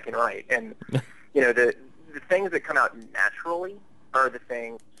 I can write. And, the things that come out naturally are the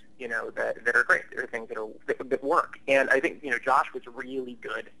things, that are great. They're things that work. And I think, Josh was really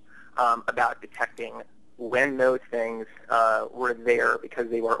good about detecting when those things were there because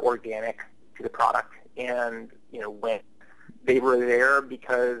they were organic to the product, and when they were there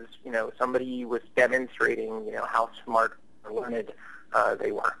because somebody was demonstrating how smart or learned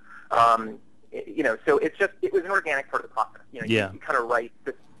they were. So it was an organic part of the process. You kind of write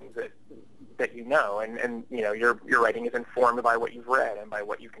the things that and your writing is informed by what you've read and by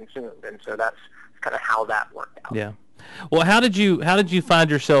what you consumed, and so that's kind of how that worked out. Yeah. Well, how did you find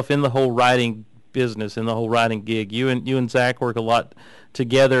yourself in the whole writing business, in the whole writing gig? You and Zach work a lot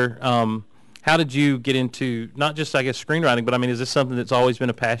together. How did you get into not just, I guess, screenwriting, but I mean, is this something that's always been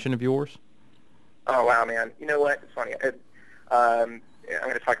a passion of yours? Oh wow, man! You know what? It's funny. I'm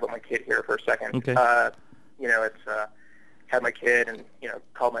going to talk about my kid here for a second. Okay. It's had my kid and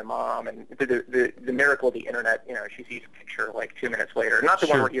called my mom, and the miracle of the internet. She sees a picture like 2 minutes later, not the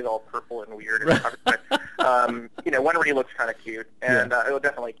one Sure. where he's all purple and weird, and but one where he looks kind of cute, and it was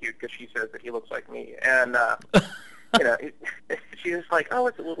definitely cute because she says that he looks like me, and she's like, oh,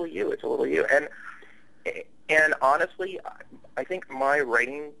 it's a little you, and honestly, I think my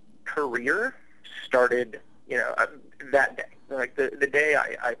writing career started that day, like the day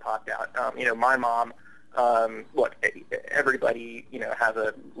I popped out. My mom. Look, everybody, has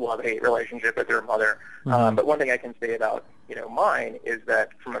a love-hate relationship with their mother. Mm-hmm. But one thing I can say about, mine is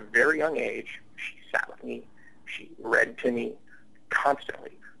that from a very young age, she sat with me. She read to me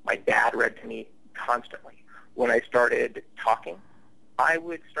constantly. My dad read to me constantly. When I started talking, I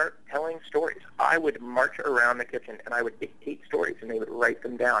would start telling stories. I would march around the kitchen and I would dictate stories, and they would write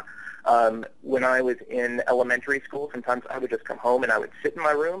them down. When I was in elementary school, sometimes I would just come home and I would sit in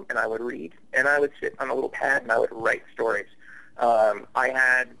my room and I would read, and I would sit on a little pad and I would write stories.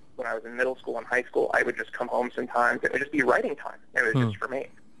 When I was in middle school and high school, I would just come home sometimes. It would just be writing time. It was just for me.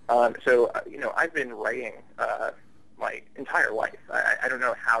 I've been writing my entire life. I don't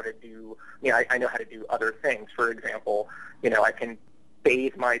know how to do, I know how to do other things. For example, I can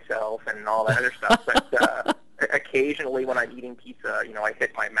bathe myself and all that other stuff, but occasionally when I'm eating pizza, I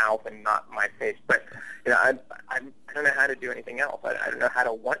hit my mouth and not my face. But I don't know how to do anything else. I don't know how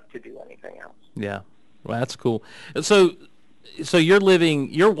to want to do anything else. Yeah, well, that's cool. So you're living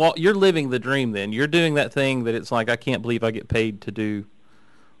the dream. Then you're doing that thing that it's like, I can't believe I get paid to do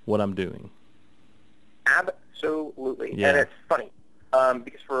what I'm doing. Absolutely. Yeah. And it's funny.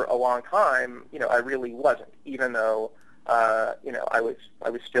 because for a long time, I really wasn't, even though, I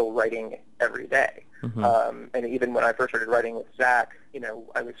was still writing every day. And even when I first started writing with Zach,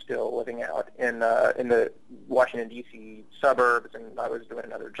 I was still living out in the Washington, D.C. suburbs, and I was doing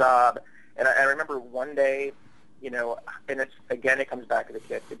another job. And I remember one day, and it comes back to the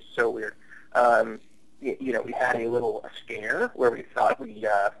kid. It's so weird. We had a little scare where we thought we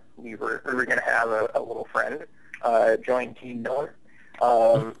were going to have a little friend join Team Miller.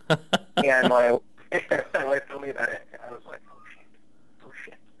 And my wife told me about it, and I was like, oh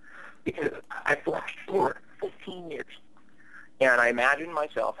shit. Because I flashed forward 15 years, and I imagined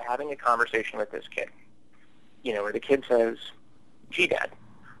myself having a conversation with this kid, where the kid says, gee, Dad,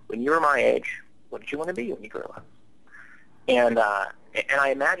 when you were my age, what did you want to be when you grew up? And I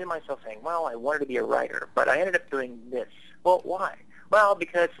imagined myself saying, well, I wanted to be a writer, but I ended up doing this. Well, why? Well,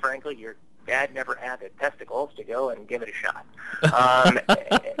 because, frankly, your dad never had the testicles to go and give it a shot. And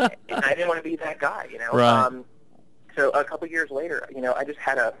I didn't want to be that guy, Right. So a couple years later, I just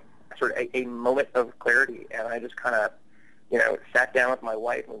had a sort of a moment of clarity, and I just kind of, sat down with my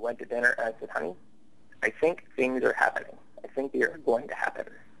wife, and we went to dinner, and I said, honey, I think things are happening. I think they are going to happen.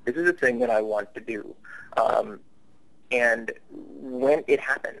 This is a thing that I want to do. And when it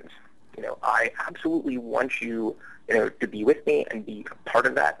happens, I absolutely want you, to be with me and be a part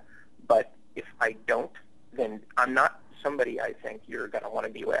of that. But if I don't, then I'm not somebody I think you're going to want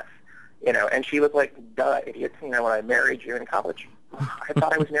to be with. And she was like, duh, idiot. When I married you in college, I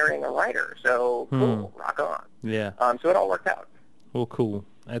thought I was marrying a writer. So cool, rock on. Yeah. So it all worked out. Well, cool.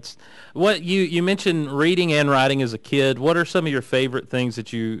 That's what you mentioned reading and writing as a kid. What are some of your favorite things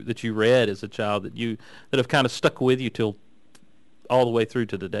that you read as a child that have kind of stuck with you till all the way through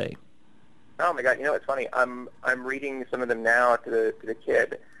to today? Oh my God! It's funny. I'm reading some of them now to the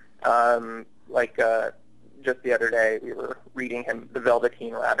kid. Just the other day, we were reading him The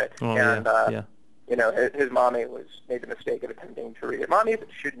Velveteen Rabbit, and his mommy made the mistake of attempting to read it. Mommies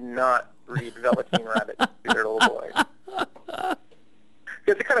should not read Velveteen Rabbit to their little boys.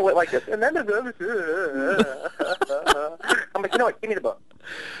 Because it kind of went like this, and then I'm like, what? Give me the book.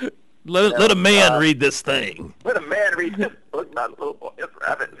 Let a man read this thing. Let a man read this book, not a little boy's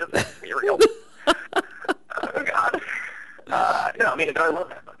rabbit. Just material. Oh God. I love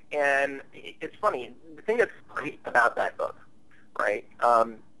that book, and it's funny. The thing that's great about that book, right,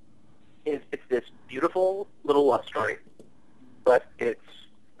 is it's this beautiful little love story, but it's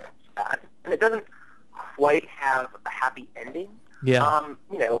sad, and it doesn't quite have a happy ending. Yeah.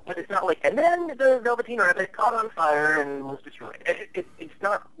 But it's not like, and then the Velveteen Rabbit caught on fire and was destroyed. It's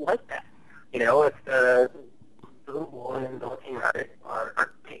not like that. It's the little boy and the Velveteen Rabbit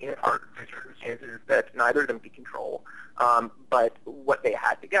are taken apart for circumstances that neither of them could control. But what they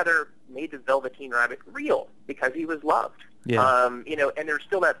had together made the Velveteen Rabbit real because he was loved. Yeah. And there's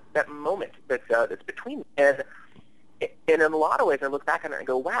still that moment that's between them. And in a lot of ways, I look back on it and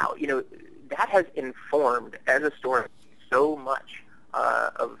go, wow, that has informed as a story so much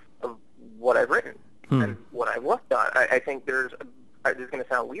of what I've written and what I've worked on. I think this is going to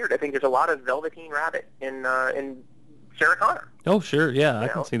sound weird. I think there's a lot of Velveteen Rabbit in Sarah Connor. Oh, sure. Yeah, I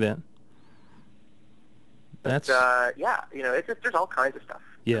can see that. That's it's just, there's all kinds of stuff.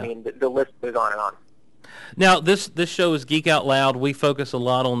 Yeah. I mean, the list goes on and on. Now, this show is Geek Out Loud. We focus a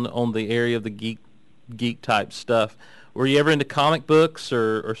lot on the area of the geek type stuff. Were you ever into comic books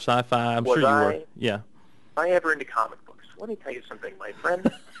or sci-fi? I'm sure you were. Yeah. Was I ever into comic books? Let me tell you something, my friend.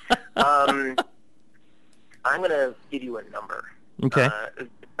 I'm going to give you a number. Okay. The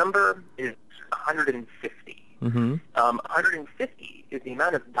number is 150. 150 is the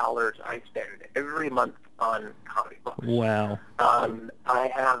amount of dollars I spend every month on comic books. Wow. I'm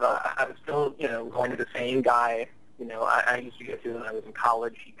still, going to the same guy. I used to go to when I was in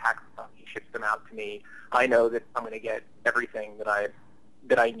college. He packs them up. He ships them out to me. I know that I'm going to get everything that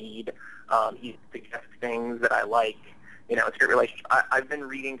I need. He suggests things that I like. It's a great relationship. I've been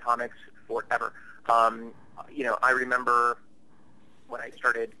reading comics forever. I remember when I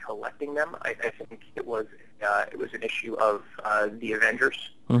started collecting them. I think it was an issue of the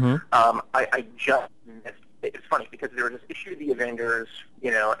Avengers. I just missed. It's funny because there was this issue of the Avengers,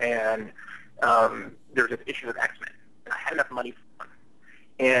 and there was this issue of X-Men, and I had enough money for one.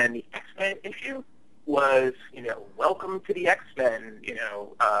 And the X-Men issue was, welcome to the X-Men,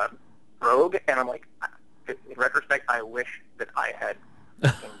 Rogue, and I'm like, in retrospect, I wish that I had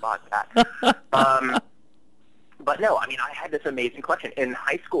bought that. But no, I had this amazing collection. In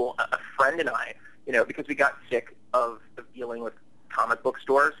high school, a friend and I, because we got sick of dealing with comic book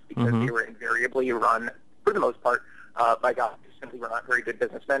stores because they were invariably run, for the most part, by guys who simply were not very good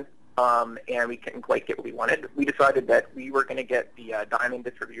businessmen. and we couldn't quite get what we wanted. We decided that we were going to get the Diamond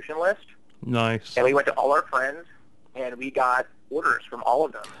distribution list, Nice. and we went to all our friends, and we got orders from all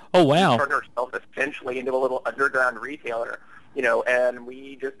of them. Oh, wow. We turned ourselves essentially into a little underground retailer, and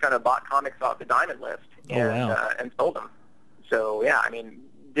we just kind of bought comics off the Diamond list and and sold them. So yeah, I mean,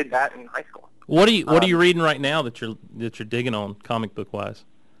 did that in high school. What are you reading right now that you're digging on comic book wise?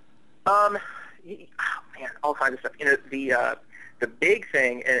 Oh man, all kinds of stuff. The big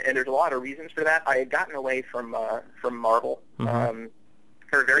thing, and there's a lot of reasons for that. I had gotten away from Marvel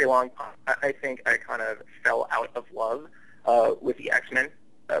for a very long time. I think I kind of fell out of love with the X-Men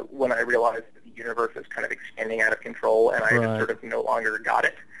when I realized that the universe was kind of extending out of control, and I just sort of no longer got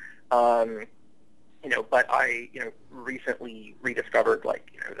it. But I recently rediscovered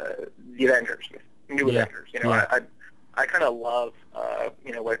the Avengers, new Avengers. I kind of love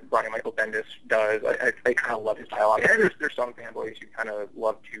what Brian Michael Bendis does. I kind of love his dialogue. And there's some fanboys who kind of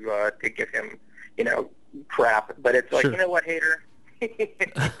love to give him crap, but it's like, Sure. you know what, hater?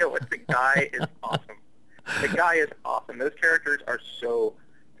 What, the guy is awesome. The guy is awesome. Those characters are so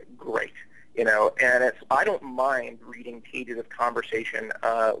great. And I don't mind reading pages of conversation,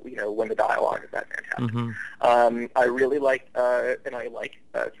 when the dialogue is that fantastic. I really like, and I like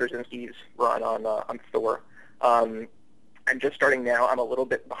Straczynski's run on Thor. I'm just starting now. I'm a little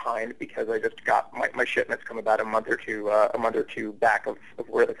bit behind because I just got my shipments come about a month or two back of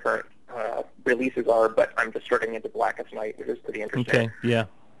where the current releases are. But I'm just starting into Blackest Night, which is pretty interesting. Okay. Yeah.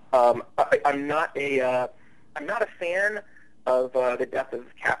 I'm not a fan of the death of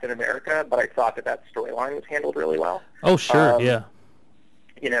Captain America, but I thought that storyline was handled really well. Oh, sure. Yeah.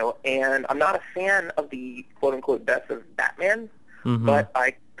 And I'm not a fan of the quote-unquote death of Batman, but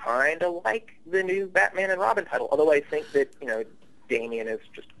I kind of like the new Batman and Robin title, although I think that, Damian is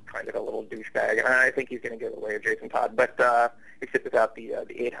just kind of a little douchebag, and I think he's going to get away with Jason Todd, but except without the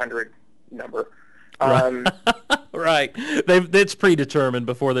 800 number. Right. It's predetermined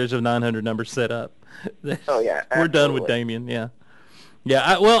before there's a 900 number set up. Oh, yeah. We're done with absolutely. Damien, yeah.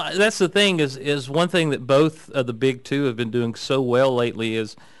 Yeah, well, that's the thing is one thing that both of the big two have been doing so well lately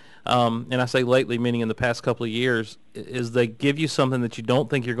is, and I say lately meaning in the past couple of years, is they give you something that you don't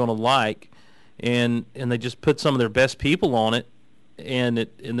think you're going to like, and they just put some of their best people on it, and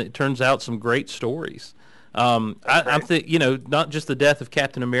it turns out some great stories. I'm not just the death of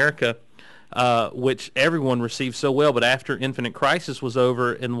Captain America, which everyone received so well, but after Infinite Crisis was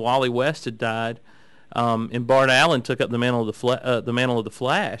over and Wally West had died, and Bart Allen took up the mantle of the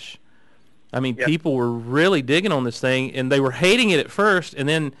Flash. I mean, people were really digging on this thing, and they were hating it at first, and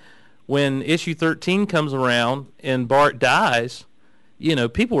then when issue 13 comes around and Bart dies,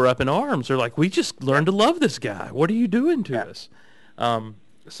 people were up in arms. They're like, "We just learned to love this guy. What are you doing to us?"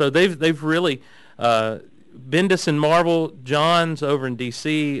 So they've really Bendis and Marvel, Johns over in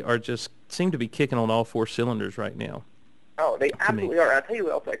DC are just seem to be kicking on all four cylinders right now. Oh, they absolutely are. I'll tell you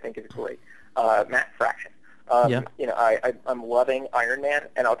what else I think is great. Matt Fraction. I'm loving Iron Man,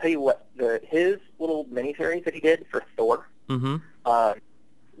 and I'll tell you what, his little miniseries that he did for Thor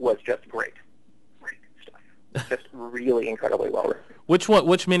was just great. Great stuff. Just really incredibly well written. Which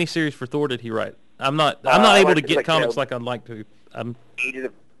miniseries for Thor did he write? I'm not able to get comics like I'd like to. Ages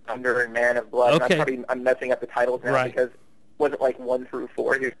of Thunder and Man of Blood. Okay. And I'm messing up the titles now because it wasn't like 1 through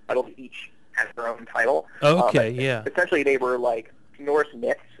 4. His titles each has their own title. Okay, yeah. Essentially, they were like Norse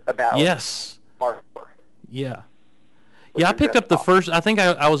myths about Marvel. Yeah. Yeah, I picked up the first. I think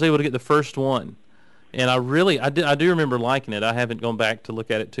I was able to get the first one, and I do remember liking it. I haven't gone back to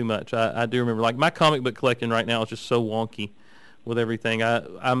look at it too much. I do remember, like, my comic book collecting right now is just so wonky with everything.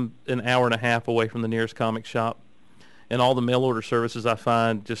 I'm an hour and a half away from the nearest comic shop, and all the mail order services I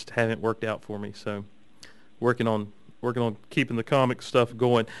find just haven't worked out for me. So, working on keeping the comic stuff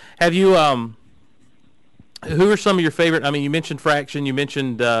going. Have you who are some of your favorite? I mean, you mentioned Fraction, you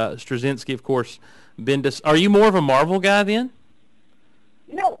mentioned Straczynski, of course. Bendis. Are you more of a Marvel guy then?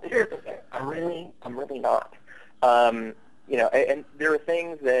 No, here's the thing. I'm really not. And there are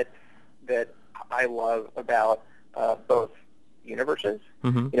things that I love about both universes.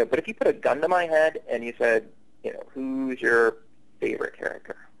 But if you put a gun to my head and you said, who's your favorite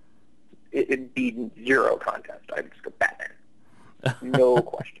character, it'd be zero contest. I'd just go Batman. No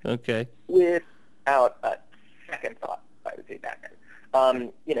question. Okay. Without a second thought, I would say Batman.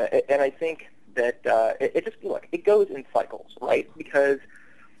 And I think that it just it goes in cycles, right? Because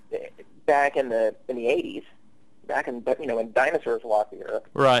back in the 80s, when dinosaurs walked the earth,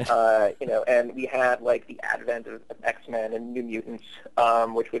 right? And we had like the advent of X-Men and New Mutants,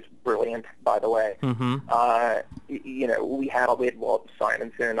 which was brilliant, by the way. We had Walt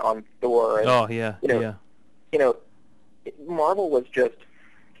Simonson on Thor. And, oh yeah, Marvel was just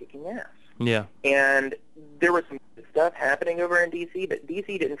kicking ass. Yeah. And there was some good stuff happening over in DC, but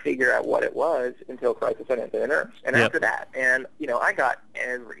DC didn't figure out what it was until Crisis on Infinite Earths. And Yep. after that, and I got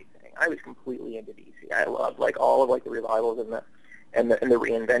everything. I was completely into DC. I loved all of the revivals and the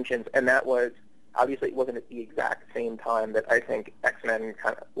reinventions, and that was obviously it wasn't at the exact same time that I think X-Men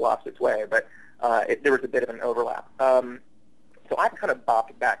kind of lost its way, but there was a bit of an overlap. So I've kind of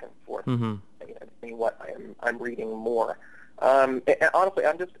bopped back and forth, depending what I'm reading more. And honestly,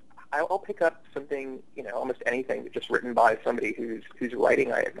 I'll pick up something, almost anything that's just written by somebody whose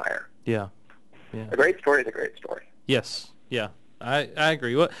writing I admire. Yeah. Yeah. A great story is a great story. Yes. Yeah. I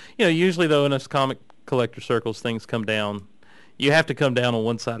agree. Well, usually though in us comic collector circles, things come down. You have to come down on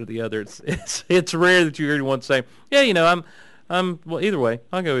one side or the other. It's rare that you hear anyone say, "Yeah, I'm well, either way.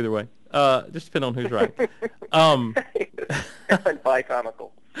 I'll go either way." Just depending on who's writing.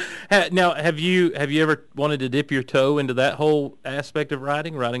 Bi-comical. Now, have you ever wanted to dip your toe into that whole aspect of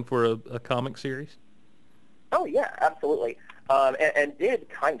writing for a comic series? Oh yeah, absolutely. And did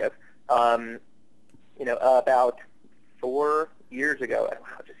kind of. About 4 years ago. Wow,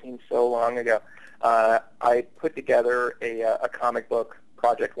 it just seems so long ago. I put together a comic book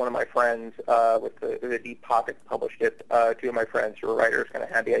project. One of my friends with the Deep Pocket published it. Two of my friends who were writers kind of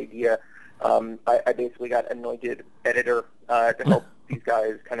had the idea. I basically got anointed editor to help these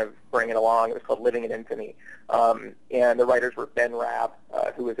guys kind of bring it along. It was called Living in Infamy. And the writers were Ben Rabb,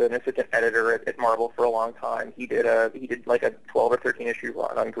 who was an assistant editor at Marvel for a long time. He did like a 12 or 13 issue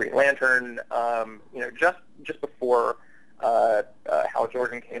run on Green Lantern, just before Hal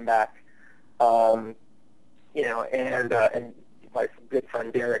Jordan came back. And my good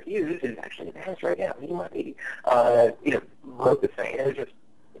friend Derek Hughes, who's actually in the house right now, he might be, wrote the thing. It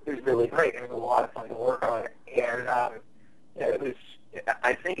was really great. It was a lot of fun to work on. And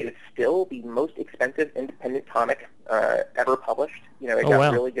I think it is still the most expensive independent comic ever published. It got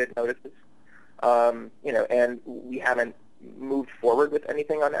wow. really good notices. And we haven't moved forward with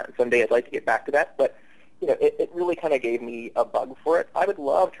anything on that. And someday I'd like to get back to that. But it really kind of gave me a bug for it. I would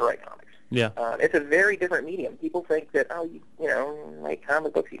love to write comics. Yeah. It's a very different medium. People think that, write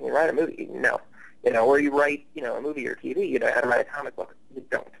comic books, you can write a movie. No. Or you write, a movie or TV, you know how to write a comic book. You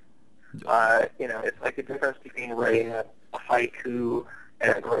don't. It's like the difference between writing a haiku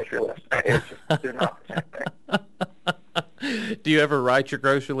and a grocery list. It's just, they're not the same thing. Do you ever write your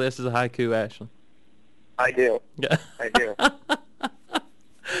grocery list as a haiku, Ashley? I do. Yeah. I do.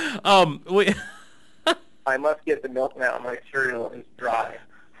 I must get the milk now. My cereal is dry.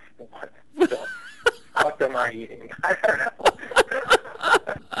 So, what am I eating? I don't know.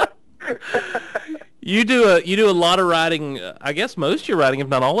 You do a lot of writing. I guess most of your writing, if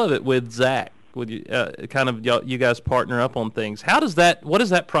not all of it, with Zach. With you, you guys partner up on things. What is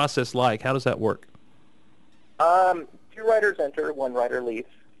that process like? How does that work? 2 writers enter, 1 writer leaves.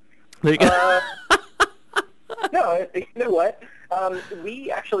 There you go. No, you know what?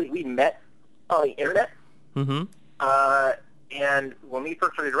 We met on the internet. Mm-hmm. And when we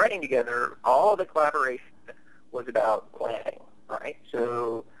first started writing together, all the collaboration was about planning, right?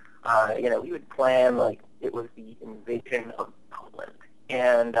 So, we would plan like it was the invasion of Poland.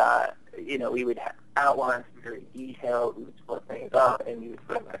 And, we would have outlines very detailed. We would split things up, and we would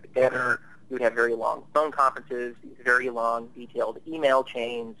put them back together. We would have very long phone conferences, these very long, detailed email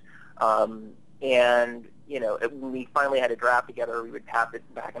chains. When we finally had a draft together, we would pass it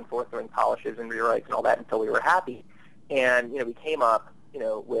back and forth doing polishes and rewrites and all that until we were happy. And, we came up,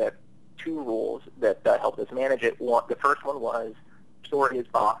 with 2 rules that helped us manage it. The first one was story is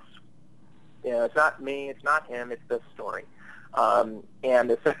boss. It's not me, it's not him, it's the story. And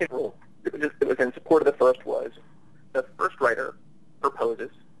the second rule, it was in support of the first, was the first writer proposes,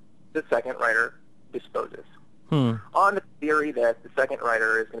 the second writer disposes. On the theory that the second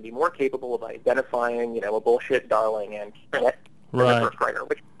writer is going to be more capable of identifying, a bullshit darling and killing it than the first writer,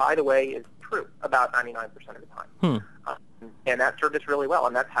 which, by the way, is true about 99% of the time. And that served us really well,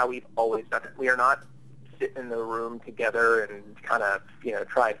 and that's how we've always done it. We are not sitting in the room together and kind of,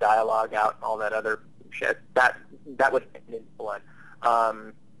 try dialogue out and all that other shit. That would end in blood.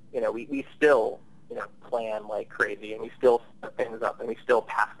 We still, plan like crazy, and we still set things up, and we still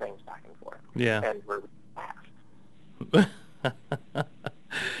pass things back and forth. Yeah. And we're fast.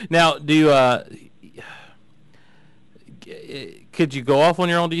 Now, could you go off on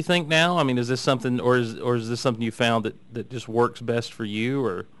your own, do you think, now? I mean, is this something, or is this something you found that just works best for you,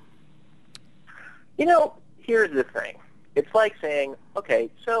 or? Here's the thing. It's like saying, okay,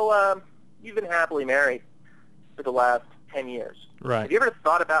 so you've been happily married for the last 10 years. Right. Have you ever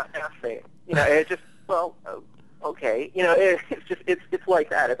thought about half-fame? It's just, okay. It's like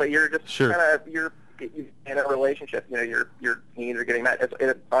that. But you're just sure. kind of, you've in a relationship, your needs are getting met.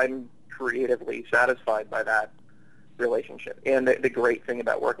 I'm creatively satisfied by that relationship. And the great thing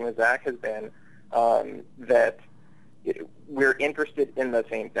about working with Zach has been that we're interested in the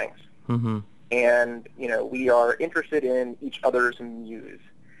same things. Mm-hmm. And, we are interested in each other's muse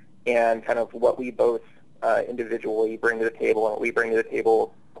and kind of what we both individually bring to the table and what we bring to the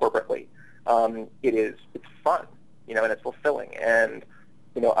table corporately. It's fun, and it's fulfilling. And,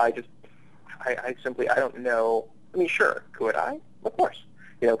 I don't know. I mean, sure, could I? Of course.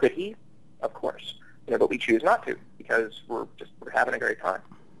 Could he? Of course. But we choose not to because we're having a great time.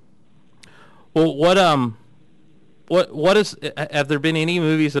 Well, what have there been any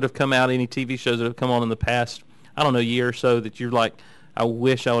movies that have come out, any TV shows that have come on in the past, I don't know, year or so that you're like, I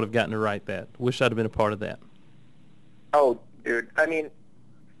wish I would have gotten to write that. Wish I'd have been a part of that. Oh, dude. I mean,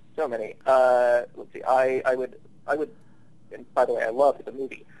 so many. Let's see. I would. And by the way, I loved the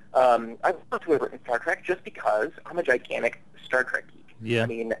movie. I would love to have written Star Trek just because I'm a gigantic Star Trek geek. Yeah. I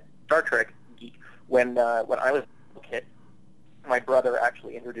mean, Star Trek geek. When I was a kid, my brother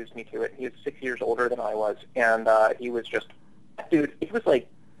actually introduced me to it. He was 6 years older than I was, and he was just, dude. He was like,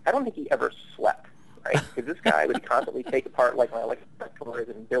 I don't think he ever slept, right? Because this guy would constantly take apart my toys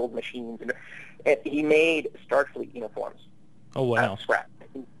and build machines, and he made Starfleet uniforms. Oh wow! Scrap.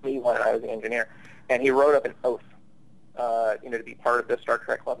 He made one, and I was an engineer, and he wrote up an oath, to be part of the Star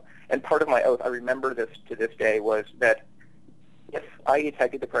Trek club. And part of my oath, I remember this to this day, was that if I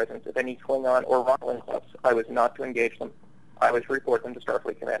detected the presence of any Klingon or Romulan clubs, I was not to engage them. I was to report them to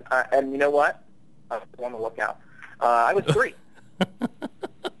Starfleet Command. And you know what? I was on the lookout. I was 3.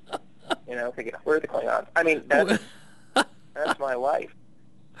 Thinking, where are the Klingons? I mean, that's my life.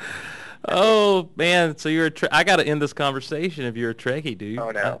 Oh man, so you're I got to end this conversation if you're a Trekkie, dude.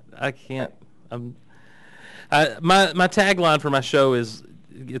 Oh no, I can't. My tagline for my show is,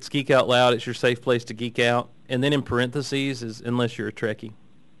 it's Geek Out Loud. It's your safe place to geek out, and then in parentheses is unless you're a Trekkie,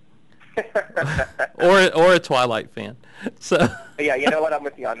 or a Twilight fan. So yeah, you know what? I'm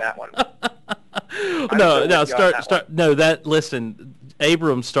with you on that one. Listen,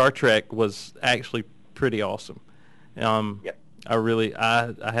 Abrams' Star Trek was actually pretty awesome. Yep.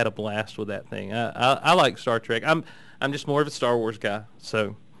 I had a blast with that thing. I like Star Trek. I'm just more of a Star Wars guy.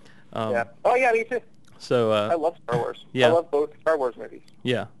 So. Yeah. Oh yeah, me too. So I love Star Wars. Yeah. I love both Star Wars movies.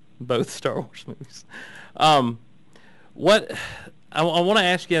 Yeah, both Star Wars movies. What I want to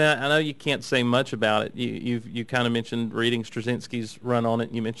ask you, and I know you can't say much about it. You kind of mentioned reading Straczynski's run on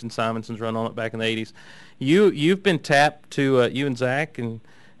it. You mentioned Simonson's run on it back in the 80s. You've been tapped to you and Zach and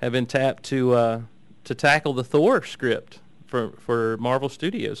have been tapped to tackle the Thor script for Marvel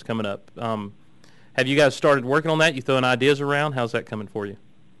Studios coming up. Have you guys started working on that? You throwing ideas around? How's that coming for you?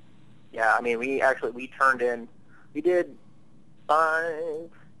 Yeah, I mean, we turned in, we did 5,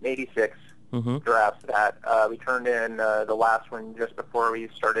 maybe 6 drafts of that. We turned in the last one just before we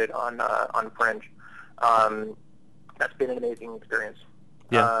started on Fringe. That's been an amazing experience.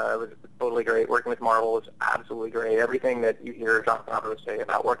 Yeah. It was totally great. Working with Marvel was absolutely great. Everything that you hear John Favreau say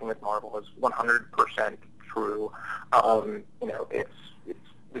about working with Marvel is 100% true.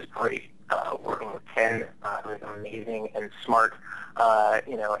 It's great. Working with Ken was amazing and smart,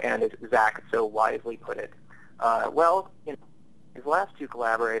 and as Zach so wisely put it, his last 2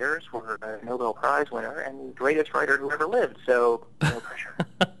 collaborators were a Nobel Prize winner and the greatest writer who ever lived, so no pressure.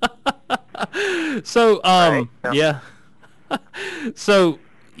 So, Right? yeah. So,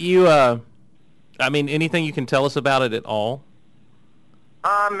 you, anything you can tell us about it at all?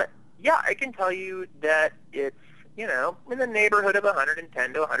 Yeah, I can tell you that it's, in the neighborhood of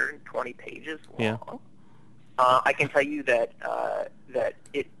 110 to 120 pages long. Yeah. I can tell you that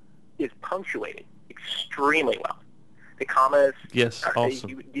it is punctuated extremely well. The commas, Yes,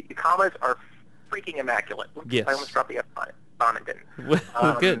 awesome. The commas are freaking immaculate. Yes. I almost dropped the F on it. And didn't.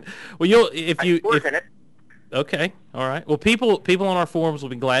 Well, good. Well, if in it. Okay, all right. Well, people on our forums will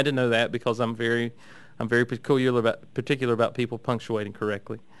be glad to know that because I'm very particular about people punctuating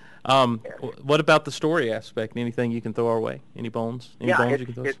correctly. What about the story aspect? Anything you can throw our way? Any bones? You can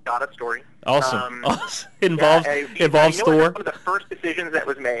throw us? It's got a story. Awesome. Involves Thor. One of the first decisions that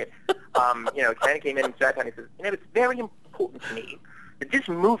was made. Ken came in and sat down and he says, it's very important to me that this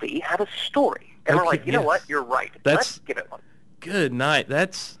movie have a story. And we're like, you know what? You're right. Let's give it one. Good night.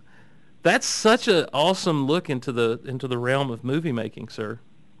 That's such an awesome look into the realm of movie making, sir.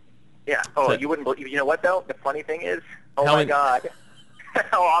 Yeah. Oh, you wouldn't believe. You know what though? The funny thing is, my God,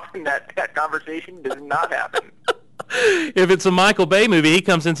 how often that conversation does not happen. If it's a Michael Bay movie, he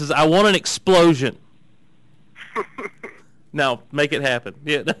comes in and says, "I want an explosion." Now, make it happen.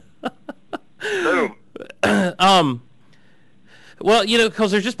 Yeah. Boom. Well,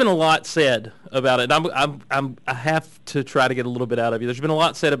 because there's just been a lot said about it. I have to try to get a little bit out of you. There's been a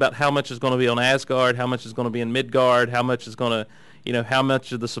lot said about how much is going to be on Asgard, how much is going to be in Midgard, how much is going to, how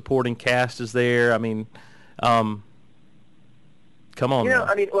much of the supporting cast is there. I mean, come on. Now.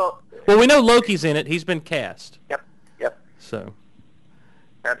 I mean, well, we know Loki's in it. He's been cast. Yep. So.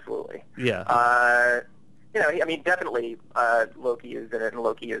 Absolutely. Yeah. I mean, definitely Loki is in it, and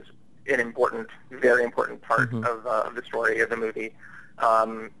Loki is an important, very important part of the story of the movie.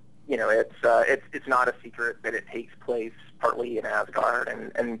 It's not a secret that it takes place partly in Asgard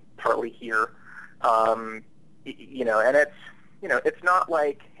and partly here. And it's not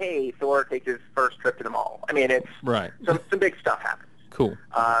like, hey, Thor takes his first trip to the mall. I mean, it's right. Some big stuff happens. Cool.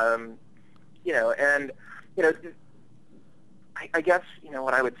 I guess,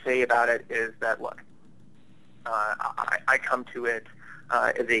 what I would say about it is that, look, I come to it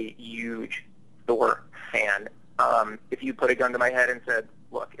as a huge Thor fan. If you put a gun to my head and said,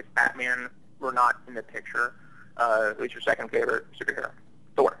 look, if Batman were not in the picture, who's your second favorite superhero?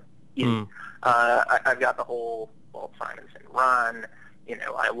 Thor. Easy. I've got the whole Walt Simonson run.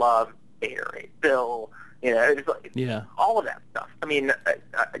 I love Beta Ray Bill. All of that stuff. I mean,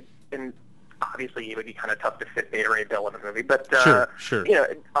 and obviously it would be kind of tough to fit Beta Ray Bill in a movie, but sure.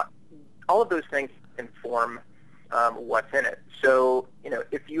 All of those things inform what's in it. So,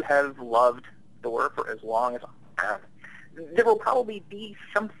 if you have loved Thor for as long as I have, there will probably be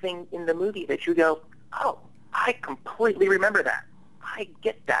something in the movie that you go, oh, I completely remember that. I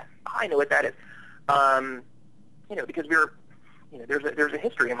get that. I know what that is. Because there's a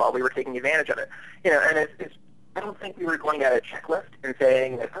history involved. We were taking advantage of it. And it's I don't think we were going at a checklist and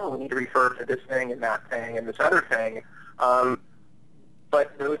saying that, oh, we need to refer to this thing and that thing and this other thing.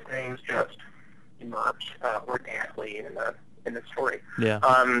 But those things just emerge organically in the story. Yeah.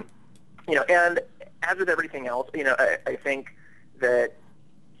 And as with everything else, I think that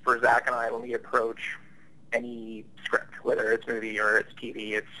for Zach and I, when we approach any script, whether it's movie or it's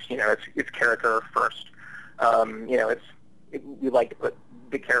TV, it's character first. We like to put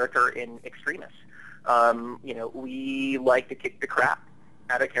the character in extremis. We like to kick the crap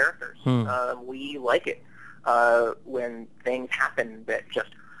out of characters. We like it when things happen that just,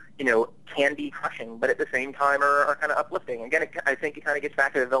 can be crushing, but at the same time are kind of uplifting. Again, I think it kind of gets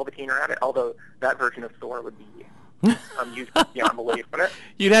back to the Velveteen Rabbit, although that version of Thor would be used beyond belief, wouldn't it?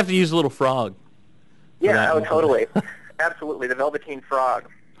 You'd have to use a little frog. Yeah, totally. Absolutely. The Velveteen Frog.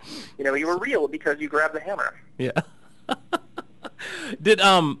 You were real because you grabbed the hammer. Yeah.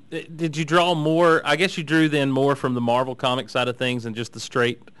 Did you draw more? I guess you drew then more from the Marvel comic side of things than just the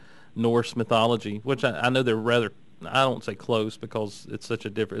straight Norse mythology, which I know they're rather, I don't say close because it's such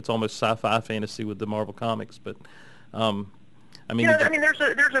a different, it's almost sci-fi fantasy with the Marvel comics, but there's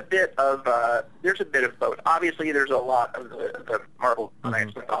a bit of both. Obviously, there's a lot of the Marvel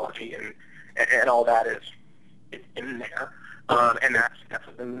comics mythology and all that is in there, and that's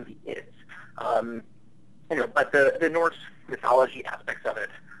what the movie is. But the Norse mythology aspects of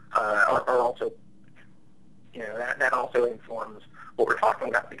it are also, that also informs what we're talking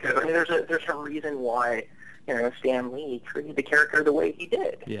about, because there's a reason why Stan Lee created the character the way he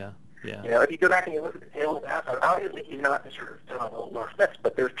did. Yeah. If you go back and you look at the tale of Asgard, obviously he's not the sort of Norse myths,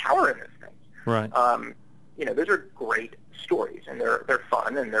 but there's power in this thing. Right. Those are great stories, and they're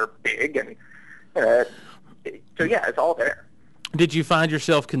fun and they're big, and so yeah, it's all there. Did you find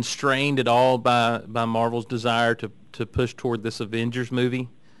yourself constrained at all by Marvel's desire to push toward this Avengers movie,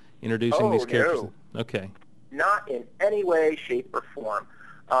 introducing these characters? No. Okay. Not in any way, shape, or form.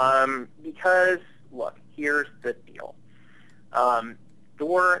 Because, look, here's the deal.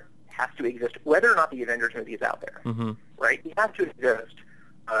 Thor has to exist, whether or not the Avengers movie is out there, right? He has to exist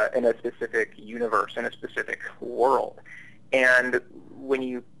in a specific universe, in a specific world. And when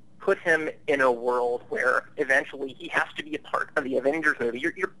you put him in a world where eventually he has to be a part of the Avengers movie,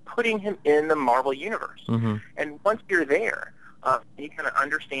 you're putting him in the Marvel universe. And once you're there, you kind of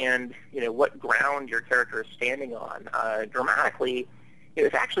understand, what ground your character is standing on dramatically.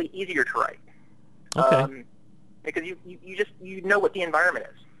 It's actually easier to write. Okay. Because you know what the environment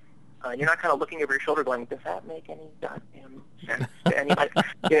is. You're not kind of looking over your shoulder going, does that make any goddamn sense to anybody?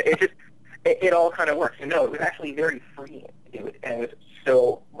 It all kind of works. And no, it was actually very freeing to do it, and it was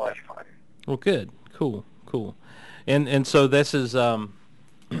so much fun. Well, good, cool, and so this is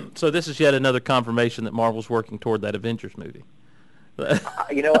yet another confirmation that Marvel's working toward that Avengers movie.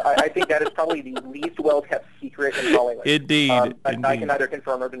 I think that is probably the least well-kept secret in Hollywood. Indeed. I can neither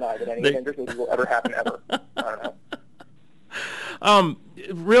confirm or deny that any Avengers movie will ever happen ever. I don't know.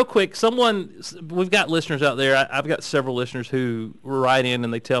 Real quick, we've got listeners out there. I've got several listeners who write in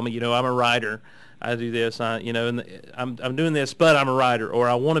and they tell me, I'm a writer. I do this, I'm doing this, but I'm a writer, or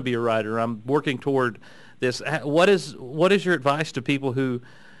I want to be a writer. I'm working toward this. What is your advice to people who,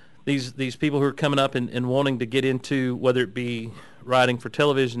 these people who are coming up and wanting to get into, whether it be writing for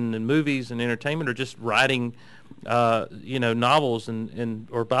television and movies and entertainment, or just writing, novels and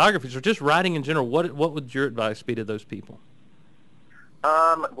or biographies, or just writing in general? What would your advice be to those people?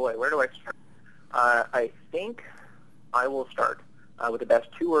 Boy, where do I start? I think I will start with the best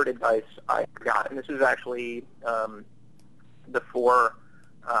two-word advice I got, and this is actually before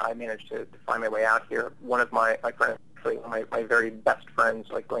I managed to find my way out here. One of my friends, actually one of my very best friends,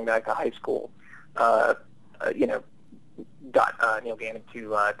 like going back to high school, got Neil Gaiman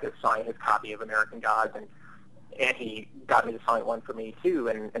to sign his copy of American Gods, and he got me to sign one for me too,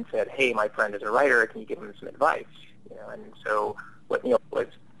 and said, "Hey, my friend is a writer. Can you give him some advice?" And so what Neil was,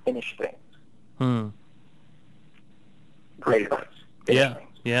 finish things. Great advice. Finish things.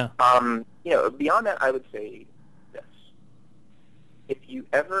 Yeah. Beyond that, I would say this: if you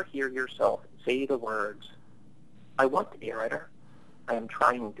ever hear yourself say the words, "I want to be a writer. I am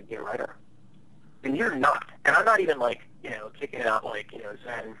trying to be a writer," and you're not, and I'm not even kicking it out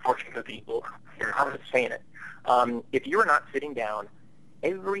saying fortune to people here. I'm just saying it. If you're not sitting down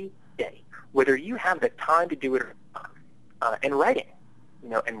every day, whether you have the time to do it or not, and writing,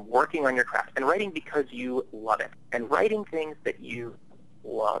 and working on your craft, and writing because you love it, and writing things that you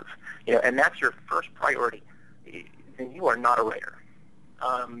love, and that's your first priority, then you are not a writer.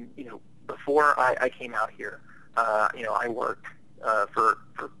 Before I came out here, I worked for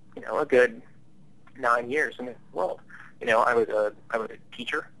a good 9 years in this world. I was a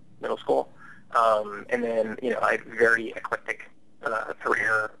teacher, middle school, and then I had a very eclectic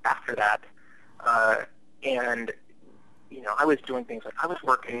career after that, and I was doing things like I was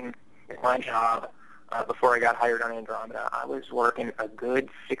working at my job before I got hired on Andromeda. I was working a good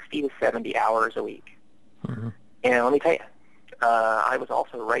 60 to 70 hours a week, and let me tell you, I was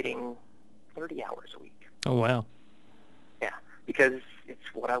also writing 30 hours a week. Oh wow! Yeah, because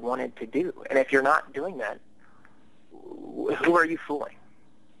it's what I wanted to do, and if you're not doing that, who are you fooling?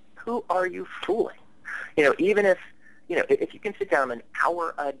 Who are you fooling? Even if if you can sit down an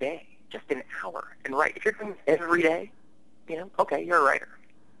hour a day, just an hour, and write. If you're doing it every day, okay, you're a writer.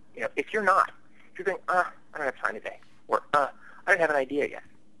 If you're not, if you're going, I don't have time today, or I don't have an idea yet,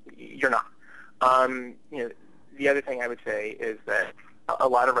 you're not. The other thing I would say is that a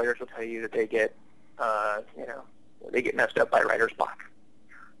lot of writers will tell you that they get, they get messed up by writer's block.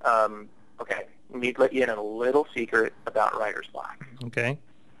 Okay, let me let you in on a little secret about writer's block. Okay.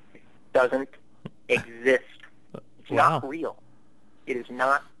 It doesn't exist. It's Wow. not real. It is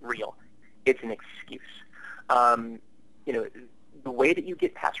not real. It's an excuse. The way that you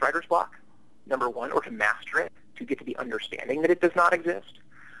get past writer's block, number one, or to master it, to get to the understanding that it does not exist,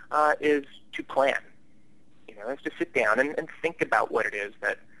 is to plan. Is to sit down and think about what it is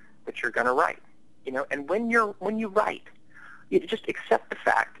that you're going to write. And when you write, you just accept the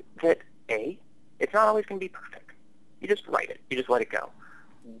fact that A, it's not always going to be perfect. You just write it. You just let it go.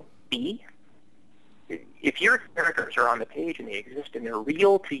 B, if your characters are on the page and they exist and they're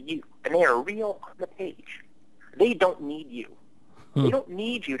real to you, and they are real on the page, they don't need you. They don't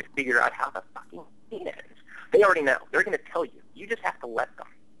need you to figure out how the fucking scene ends. They already know. They're going to tell you. You just have to let them.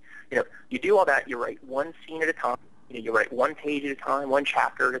 You do all that. You write one scene at a time. You write one page at a time, one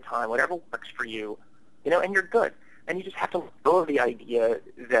chapter at a time, whatever works for you, and you're good. And you just have to let go of the idea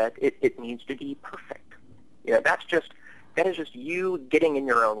that it needs to be perfect. That is just you getting in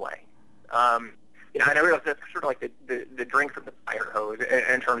your own way. And I realize that's sort of like the drink from the fire hose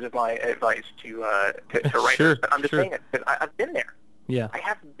in terms of my advice to writers. Sure, but I'm just sure. saying it because I've been there. Yeah. I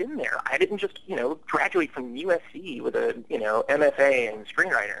have been there. I didn't just, graduate from USC with a, MFA in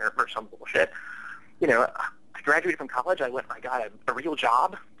screenwriting or some bullshit. I graduated from college. I got a real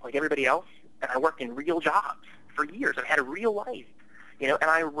job like everybody else, and I worked in real jobs for years. I had a real life, and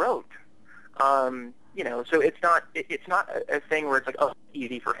I wrote. So it's not a thing where it's like, oh, it's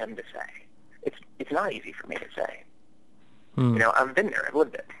easy for him to say. It's not easy for me to say. I've been there. I've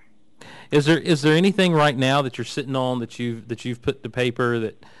lived it. Is there anything right now that you're sitting on that you've put to paper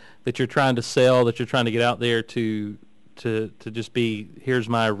that you're trying to sell, that you're trying to get out there to just be, here's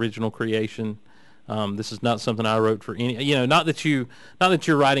my original creation? This is not something I wrote for any, not that you're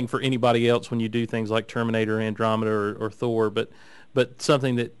writing for anybody else when you do things like Terminator, Andromeda, or Thor, but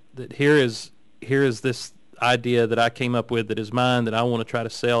something that here is this idea that I came up with that is mine, that I want to try to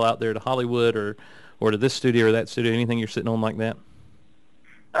sell out there to Hollywood or to this studio or that studio. Anything you're sitting on like that?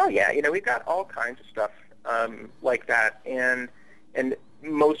 Oh yeah, we've got all kinds of stuff like that, and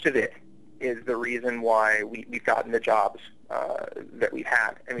most of it is the reason why we've gotten the jobs that we've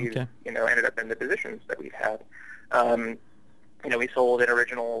had, and we've ended up in the positions that we've had. We sold an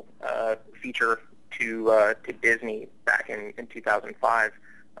original feature to Disney back in 2005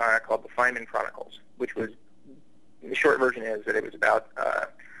 called The Feynman Chronicles, which was, the short version is that it was about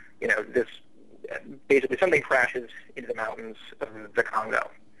this basically something crashes into the mountains of the Congo,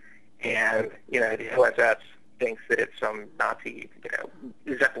 and the OSS thinks that it's some Nazi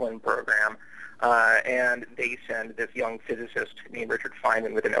Zeppelin program, and they send this young physicist named Richard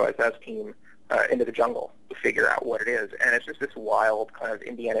Feynman with an OSS team into the jungle to figure out what it is, and it's just this wild kind of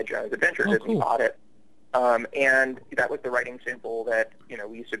Indiana Jones adventure. Disney bought it, and that was the writing sample that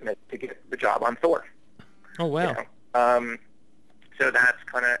we submitted to get the job on Thor. Oh wow! So that's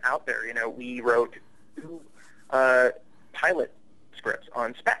kind of out there. We wrote 2 pilot scripts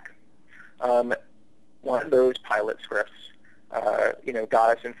on spec. One of those pilot scripts,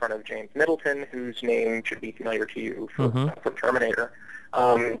 got us in front of James Middleton, whose name should be familiar to you from Terminator.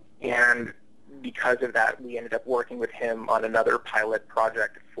 And because of that, we ended up working with him on another pilot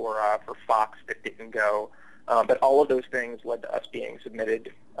project for Fox that didn't go. But all of those things led to us being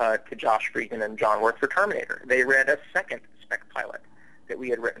submitted to Josh Friedman and John Wirth for Terminator. They read a second spec pilot that we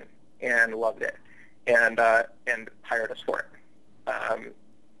had written and loved it, and hired us for it.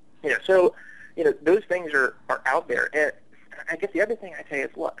 So those things are out there. And I guess the other thing I say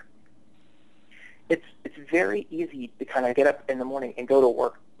is, look, it's very easy to kind of get up in the morning and go to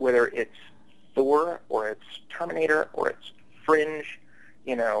work, whether it's Thor or it's Terminator or it's Fringe,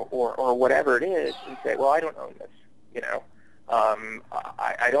 or whatever it is, and say, well, I don't own this,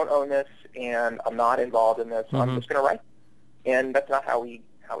 I don't own this, and I'm not involved in this. So I'm just going to write. And that's not how we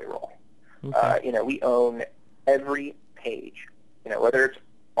roll. Okay. We own every page, whether it's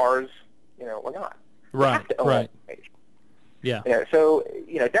ours, or not. We have to own every page. Yeah. So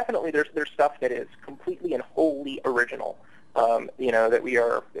definitely there's stuff that is completely and wholly original, that we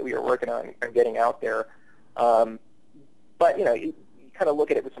are working on and getting out there. But you kind of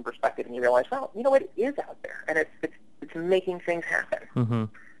look at it with some perspective, and you realize, well, it is out there, and it's making things happen. Mm-hmm.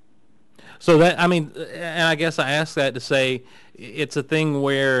 So and I guess I ask that to say it's a thing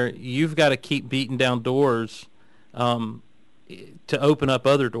where you've got to keep beating down doors to open up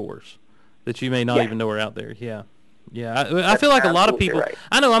other doors that you may not even know are out there. Yeah. Yeah. I feel like a lot of people, right.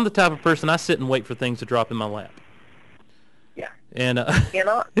 I know I'm the type of person, I sit and wait for things to drop in my lap. Yeah. And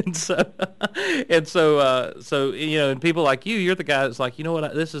cannot. and people like you're the guy that's like,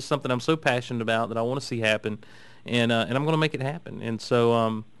 this is something I'm so passionate about that I want to see happen, and I'm going to make it happen. And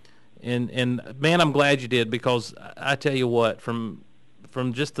so and man, I'm glad you did, because I tell you what, from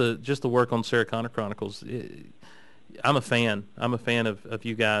just the work on Sarah Connor Chronicles, I'm a fan. I'm a fan of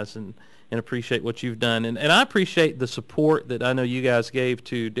you guys, and appreciate what you've done, and I appreciate the support that I know you guys gave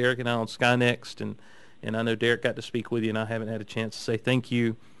to Derek and I on Sky Next, and I know Derek got to speak with you, and I haven't had a chance to say thank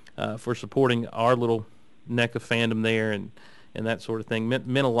you for supporting our little neck of fandom there, and that sort of thing. Meant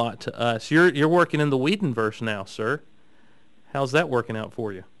a lot to us. You're working in the Whedonverse now, sir. How's that working out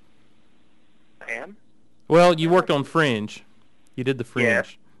for you? I am. Well, you worked on Fringe. You did the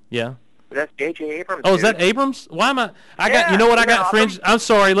Fringe. Yeah. But that's J.J. Abrams. Oh, is that Abrams? Why am I got, I got Fringe. I'm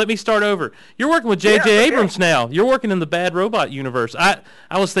sorry, let me start over. You're working with J.J. Abrams now. You're working in the Bad Robot universe. I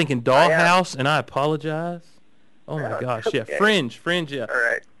was thinking Dollhouse, and I apologize. Oh my gosh, yeah. Fringe, yeah. All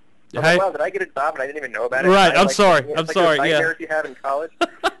right. Well, did I get a job and I didn't even know about it? Right, I'm sorry. Yeah. You have in college.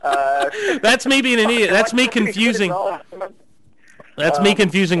 That's me being an idiot. That's me confusing. That's me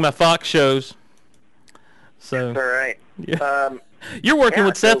confusing my Fox shows. So. All right. Yeah. You're working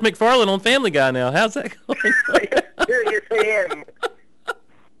with Seth MacFarlane on Family Guy now. How's that going? Serious him.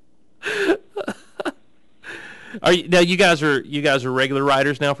 You guys are regular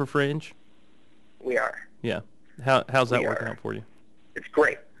writers now for Fringe? We are. Yeah. How's that working out for you? It's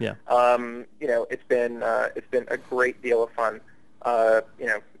great. Yeah. It's been a great deal of fun. A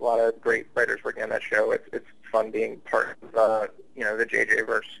lot of great writers working on that show. It's fun being part of the JJ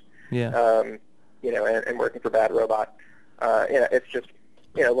verse. Yeah. And working for Bad Robot. It's just,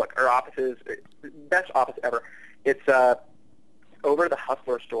 look, our office is the best office ever. It's over the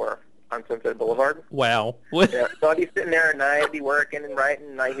Hustler store on Sunset Boulevard. Wow. So I'd be sitting there, and I'd be working and writing,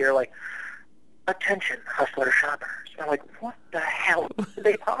 and I hear, like, attention, Hustler shoppers. I'm like, what the hell could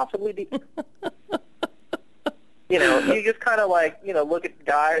they possibly be? You just kind of, like, look at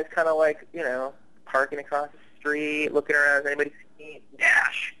guys kind of, like, parking across the street, looking around, is anybody seeing me?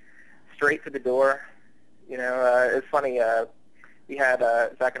 Dash. Straight to the door. It's funny. We had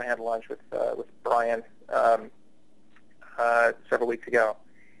Zach and I had lunch with Brian several weeks ago,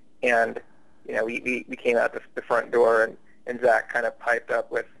 and we came out the front door, and Zach kind of piped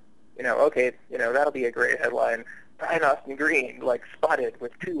up with, Okay, that'll be a great headline. Brian Austin Green, spotted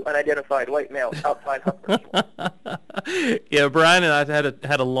with 2 unidentified white males outside hospital. Yeah, Brian and I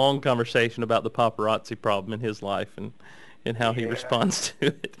had a long conversation about the paparazzi problem in his life and how he responds to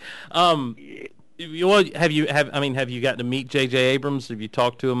it. Well, have you gotten to meet J.J. Abrams? Have you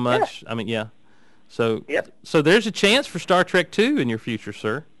talked to him much? Yeah. I mean, yeah. So, Yep. So there's a chance for Star Trek 2 in your future,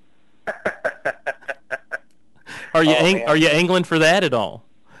 sir. Are you are you angling for that at all?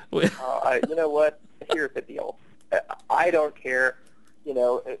 You know what? Here's the deal. I don't care,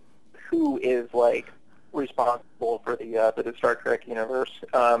 who is responsible for the Star Trek universe.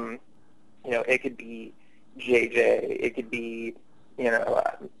 It could be JJ. It could be I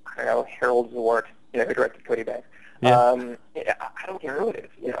don't know, Harold Zwart, who directed Cody Banks. Yeah. I don't care who it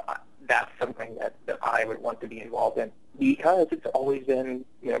is. That's something that I would want to be involved in because it's always been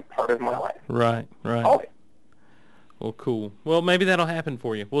part of my life. Right. Always. Well, cool. Well, maybe that'll happen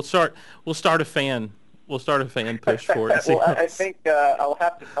for you. We'll start a fan push for it. Well, I think I'll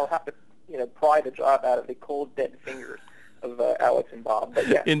have to pry the job out of the cold dead fingers of Alex and Bob. But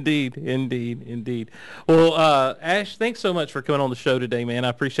yeah. Indeed. Well, Ash, thanks so much for coming on the show today, man. I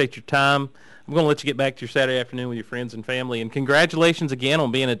appreciate your time. I'm going to let you get back to your Saturday afternoon with your friends and family. And congratulations again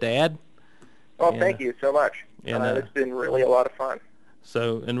on being a dad. Well, thank you so much. It's been really a lot of fun.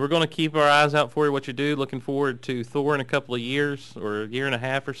 So, and we're going to keep our eyes out for you, what you do. Looking forward to Thor in a couple of years or a year and a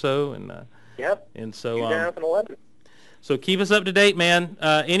half or so. And yep. And so 2011. So keep us up to date, man.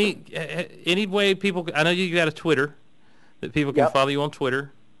 Any way people, I know you got a Twitter that people can follow you on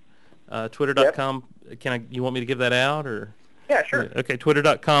Twitter. Twitter.com. You want me to give that out or? Yeah, sure. Okay,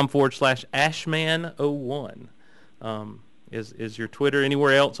 twitter.com/Ashman01 is your Twitter.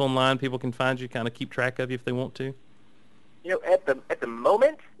 Anywhere else online people can find you, kind of keep track of you if they want to? At the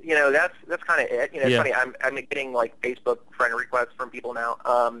moment, that's kind of it. It's funny. I'm getting Facebook friend requests from people now.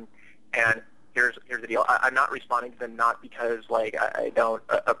 And here's the deal. I'm not responding to them not because I don't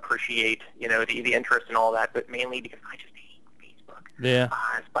appreciate the interest and all that, but mainly because I just hate Facebook. Yeah.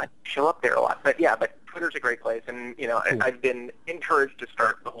 But I show up there a lot. But Twitter's a great place, and cool. I've been encouraged to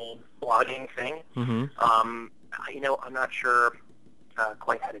start the whole blogging thing. Mm-hmm. I'm not sure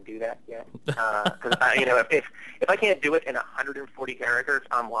quite how to do that yet. Because if I can't do it in 140 characters,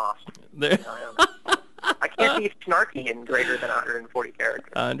 I'm lost. I can't be snarky in greater than 140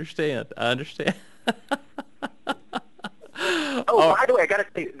 characters. I understand. By the way, I got to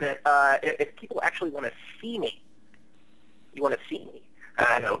say that if people actually want to see me,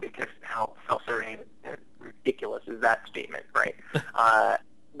 I know because how self-serving and ridiculous is that statement, right?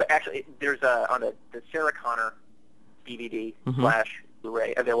 But actually, there's on the Sarah Connor DVD /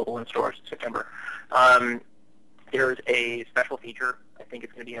 Blu-ray available in stores in September. There's a special feature. I think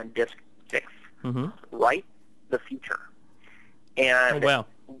it's going to be on disc 6. Write the Future. And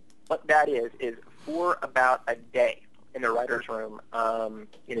what that is for about a day in the writer's room,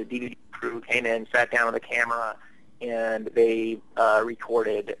 DVD crew came in, sat down with a camera, and they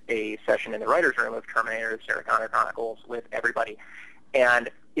recorded a session in the writer's room of Terminator, Sarah Connor Chronicles with everybody. And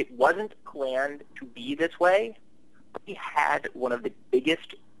it wasn't planned to be this way. We had one of the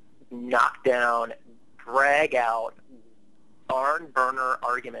biggest knockdown, drag-out, barn burner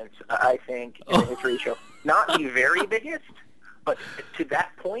arguments, I think, in the history of the show. Not the very biggest, but to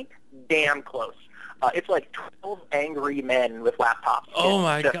that point, damn close. It's like 12 angry men with laptops. Oh,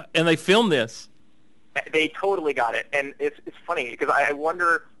 my God. And they filmed this. They totally got it. And it's funny because I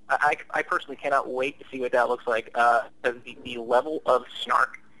wonder, I personally cannot wait to see what that looks like. The level of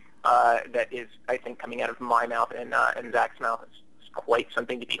snark that is, I think, coming out of my mouth and Zach's mouth is quite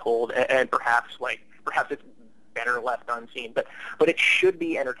something to behold. And perhaps it's better left unseen, but it should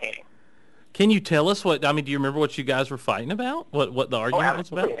be entertaining. Can you tell us do you remember what you guys were fighting about? What the argument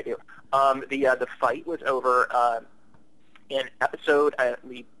was about? I do. The fight was over an episode.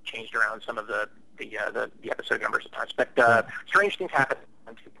 We changed around some of the episode numbers at times, but strange things happen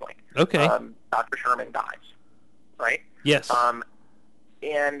on 2 point. Okay. Dr. Sherman dies, right? Yes.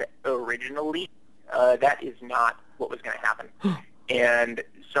 And originally, that is not what was going to happen. And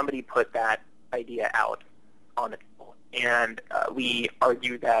somebody put that idea out on the table, and we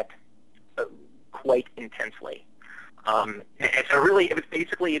argued that quite intensely. And so really, it was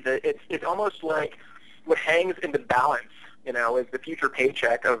basically it's almost like what hangs in the balance, is the future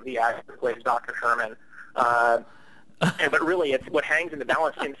paycheck of the actor who plays Dr. Sherman. But really, it's what hangs in the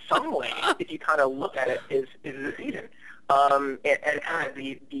balance in some way, if you kind of look at it, is the season. And kind of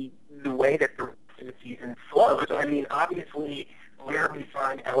the way that the season flows. I mean, obviously, where we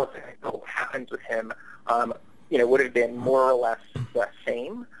find Elephant and what happens with him, would have been more or less the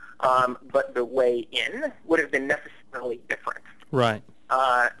same, but the way in would have been necessarily different. Right.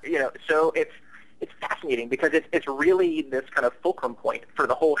 So it's fascinating because it's really this kind of fulcrum point for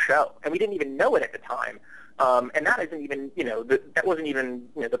the whole show, and we didn't even know it at the time. And that isn't even, that wasn't even,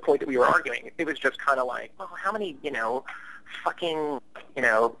 the point that we were arguing. It was just kind of like, well, how many, fucking,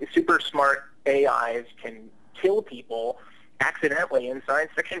 super smart AIs can kill people accidentally in science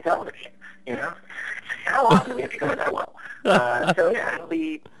fiction television? How often do we have to go that well? So yeah, it'll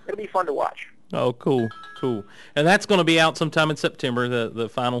be fun to watch. Oh, cool. And that's going to be out sometime in September, the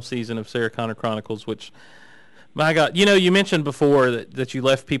final season of Sarah Connor Chronicles, which, my God, you mentioned before that you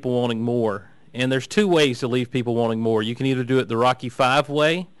left people wanting more. And there's two ways to leave people wanting more. You can either do it the Rocky V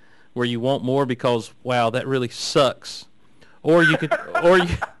way, where you want more because, wow, that really sucks. Or you can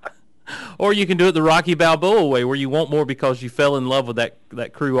or you can do it the Rocky Balboa way, where you want more because you fell in love with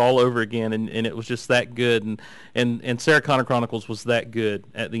that crew all over again, and it was just that good. And Sarah Connor Chronicles was that good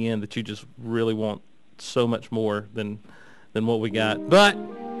at the end that you just really want so much more than what we got. But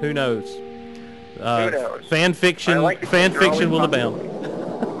who knows? Who knows? Fan fiction will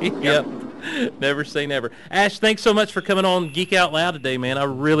abound. Yep. Never say never. Ash, thanks so much for coming on Geek Out Loud today, man. I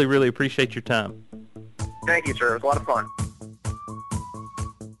really, really appreciate your time. Thank you, sir. It was a lot of fun.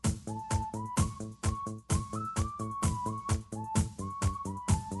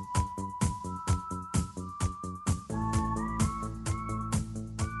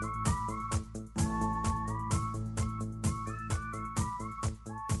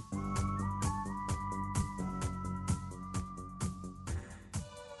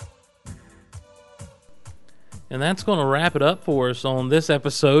 And that's going to wrap it up for us on this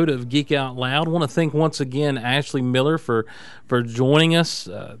episode of Geek Out Loud. I want to thank once again Ashley Miller for joining us.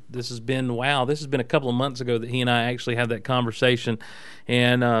 This has been a couple of months ago that he and I actually had that conversation.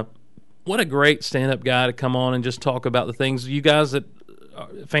 And what a great stand-up guy to come on and just talk about the things. You guys that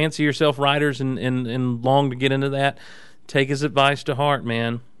fancy yourself writers and long to get into that, take his advice to heart,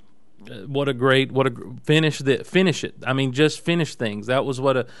 man. Finish it. I mean, just finish things. That was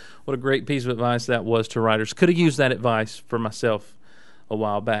what a great piece of advice that was to writers. Could have used that advice for myself a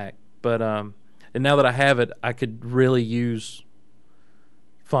while back, but and now that I have it, I could really use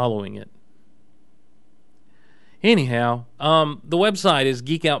following it. Anyhow, the website is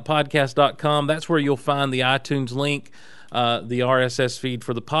geekoutpodcast.com. That's where you'll find the iTunes link, the RSS feed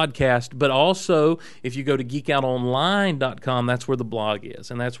for the podcast, but also if you go to geekoutonline.com, that's where the blog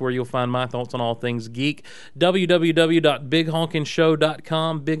is, and that's where you'll find my thoughts on all things geek.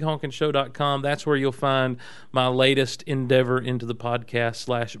 www.bighonkinshow.com, that's where you'll find my latest endeavor into the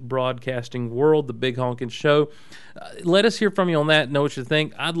podcast / broadcasting world, the Big Honkin' Show. Let us hear from you on that, know what you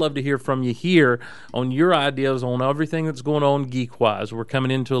think. I'd love to hear from you here on your ideas on everything that's going on geek-wise. We're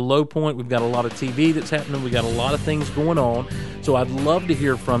coming into a low point. We've got a lot of TV that's happening. We've got a lot of things going on. So I'd love to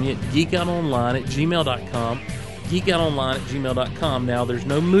hear from you at geekoutonline@gmail.com. geekoutonline@gmail.com. Now, there's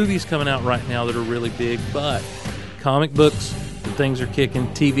no movies coming out right now that are really big, but comic books, things are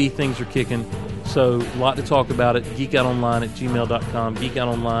kicking. TV things are kicking. So a lot to talk about it. geekoutonline@gmail.com.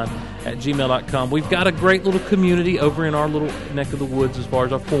 geekoutonline@gmail.com. We've got a great little community over in our little neck of the woods as far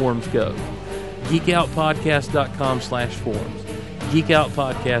as our forums go. geekoutpodcast.com/forums.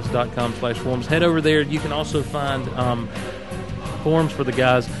 geekoutpodcast.com/forums. Head over there. You can also find forums for the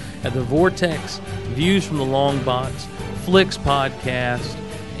guys at the Vortex, Views from the Long Box, Flicks Podcast,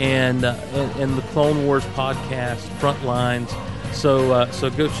 and the Clone Wars Podcast, Frontlines. So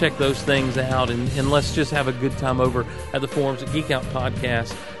go check those things out, and let's just have a good time over at the forums at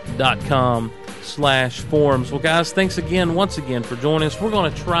geekoutpodcast.com/forums. Well, guys, thanks once again for joining us. We're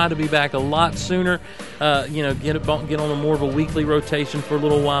going to try to be back a lot sooner. Get on a more of a weekly rotation for a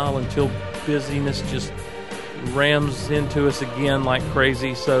little while until busyness just rams into us again like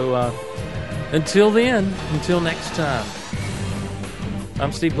crazy. So until next time,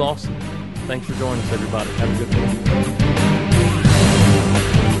 I'm Steve Lawson. Thanks for joining us, everybody. Have a good one.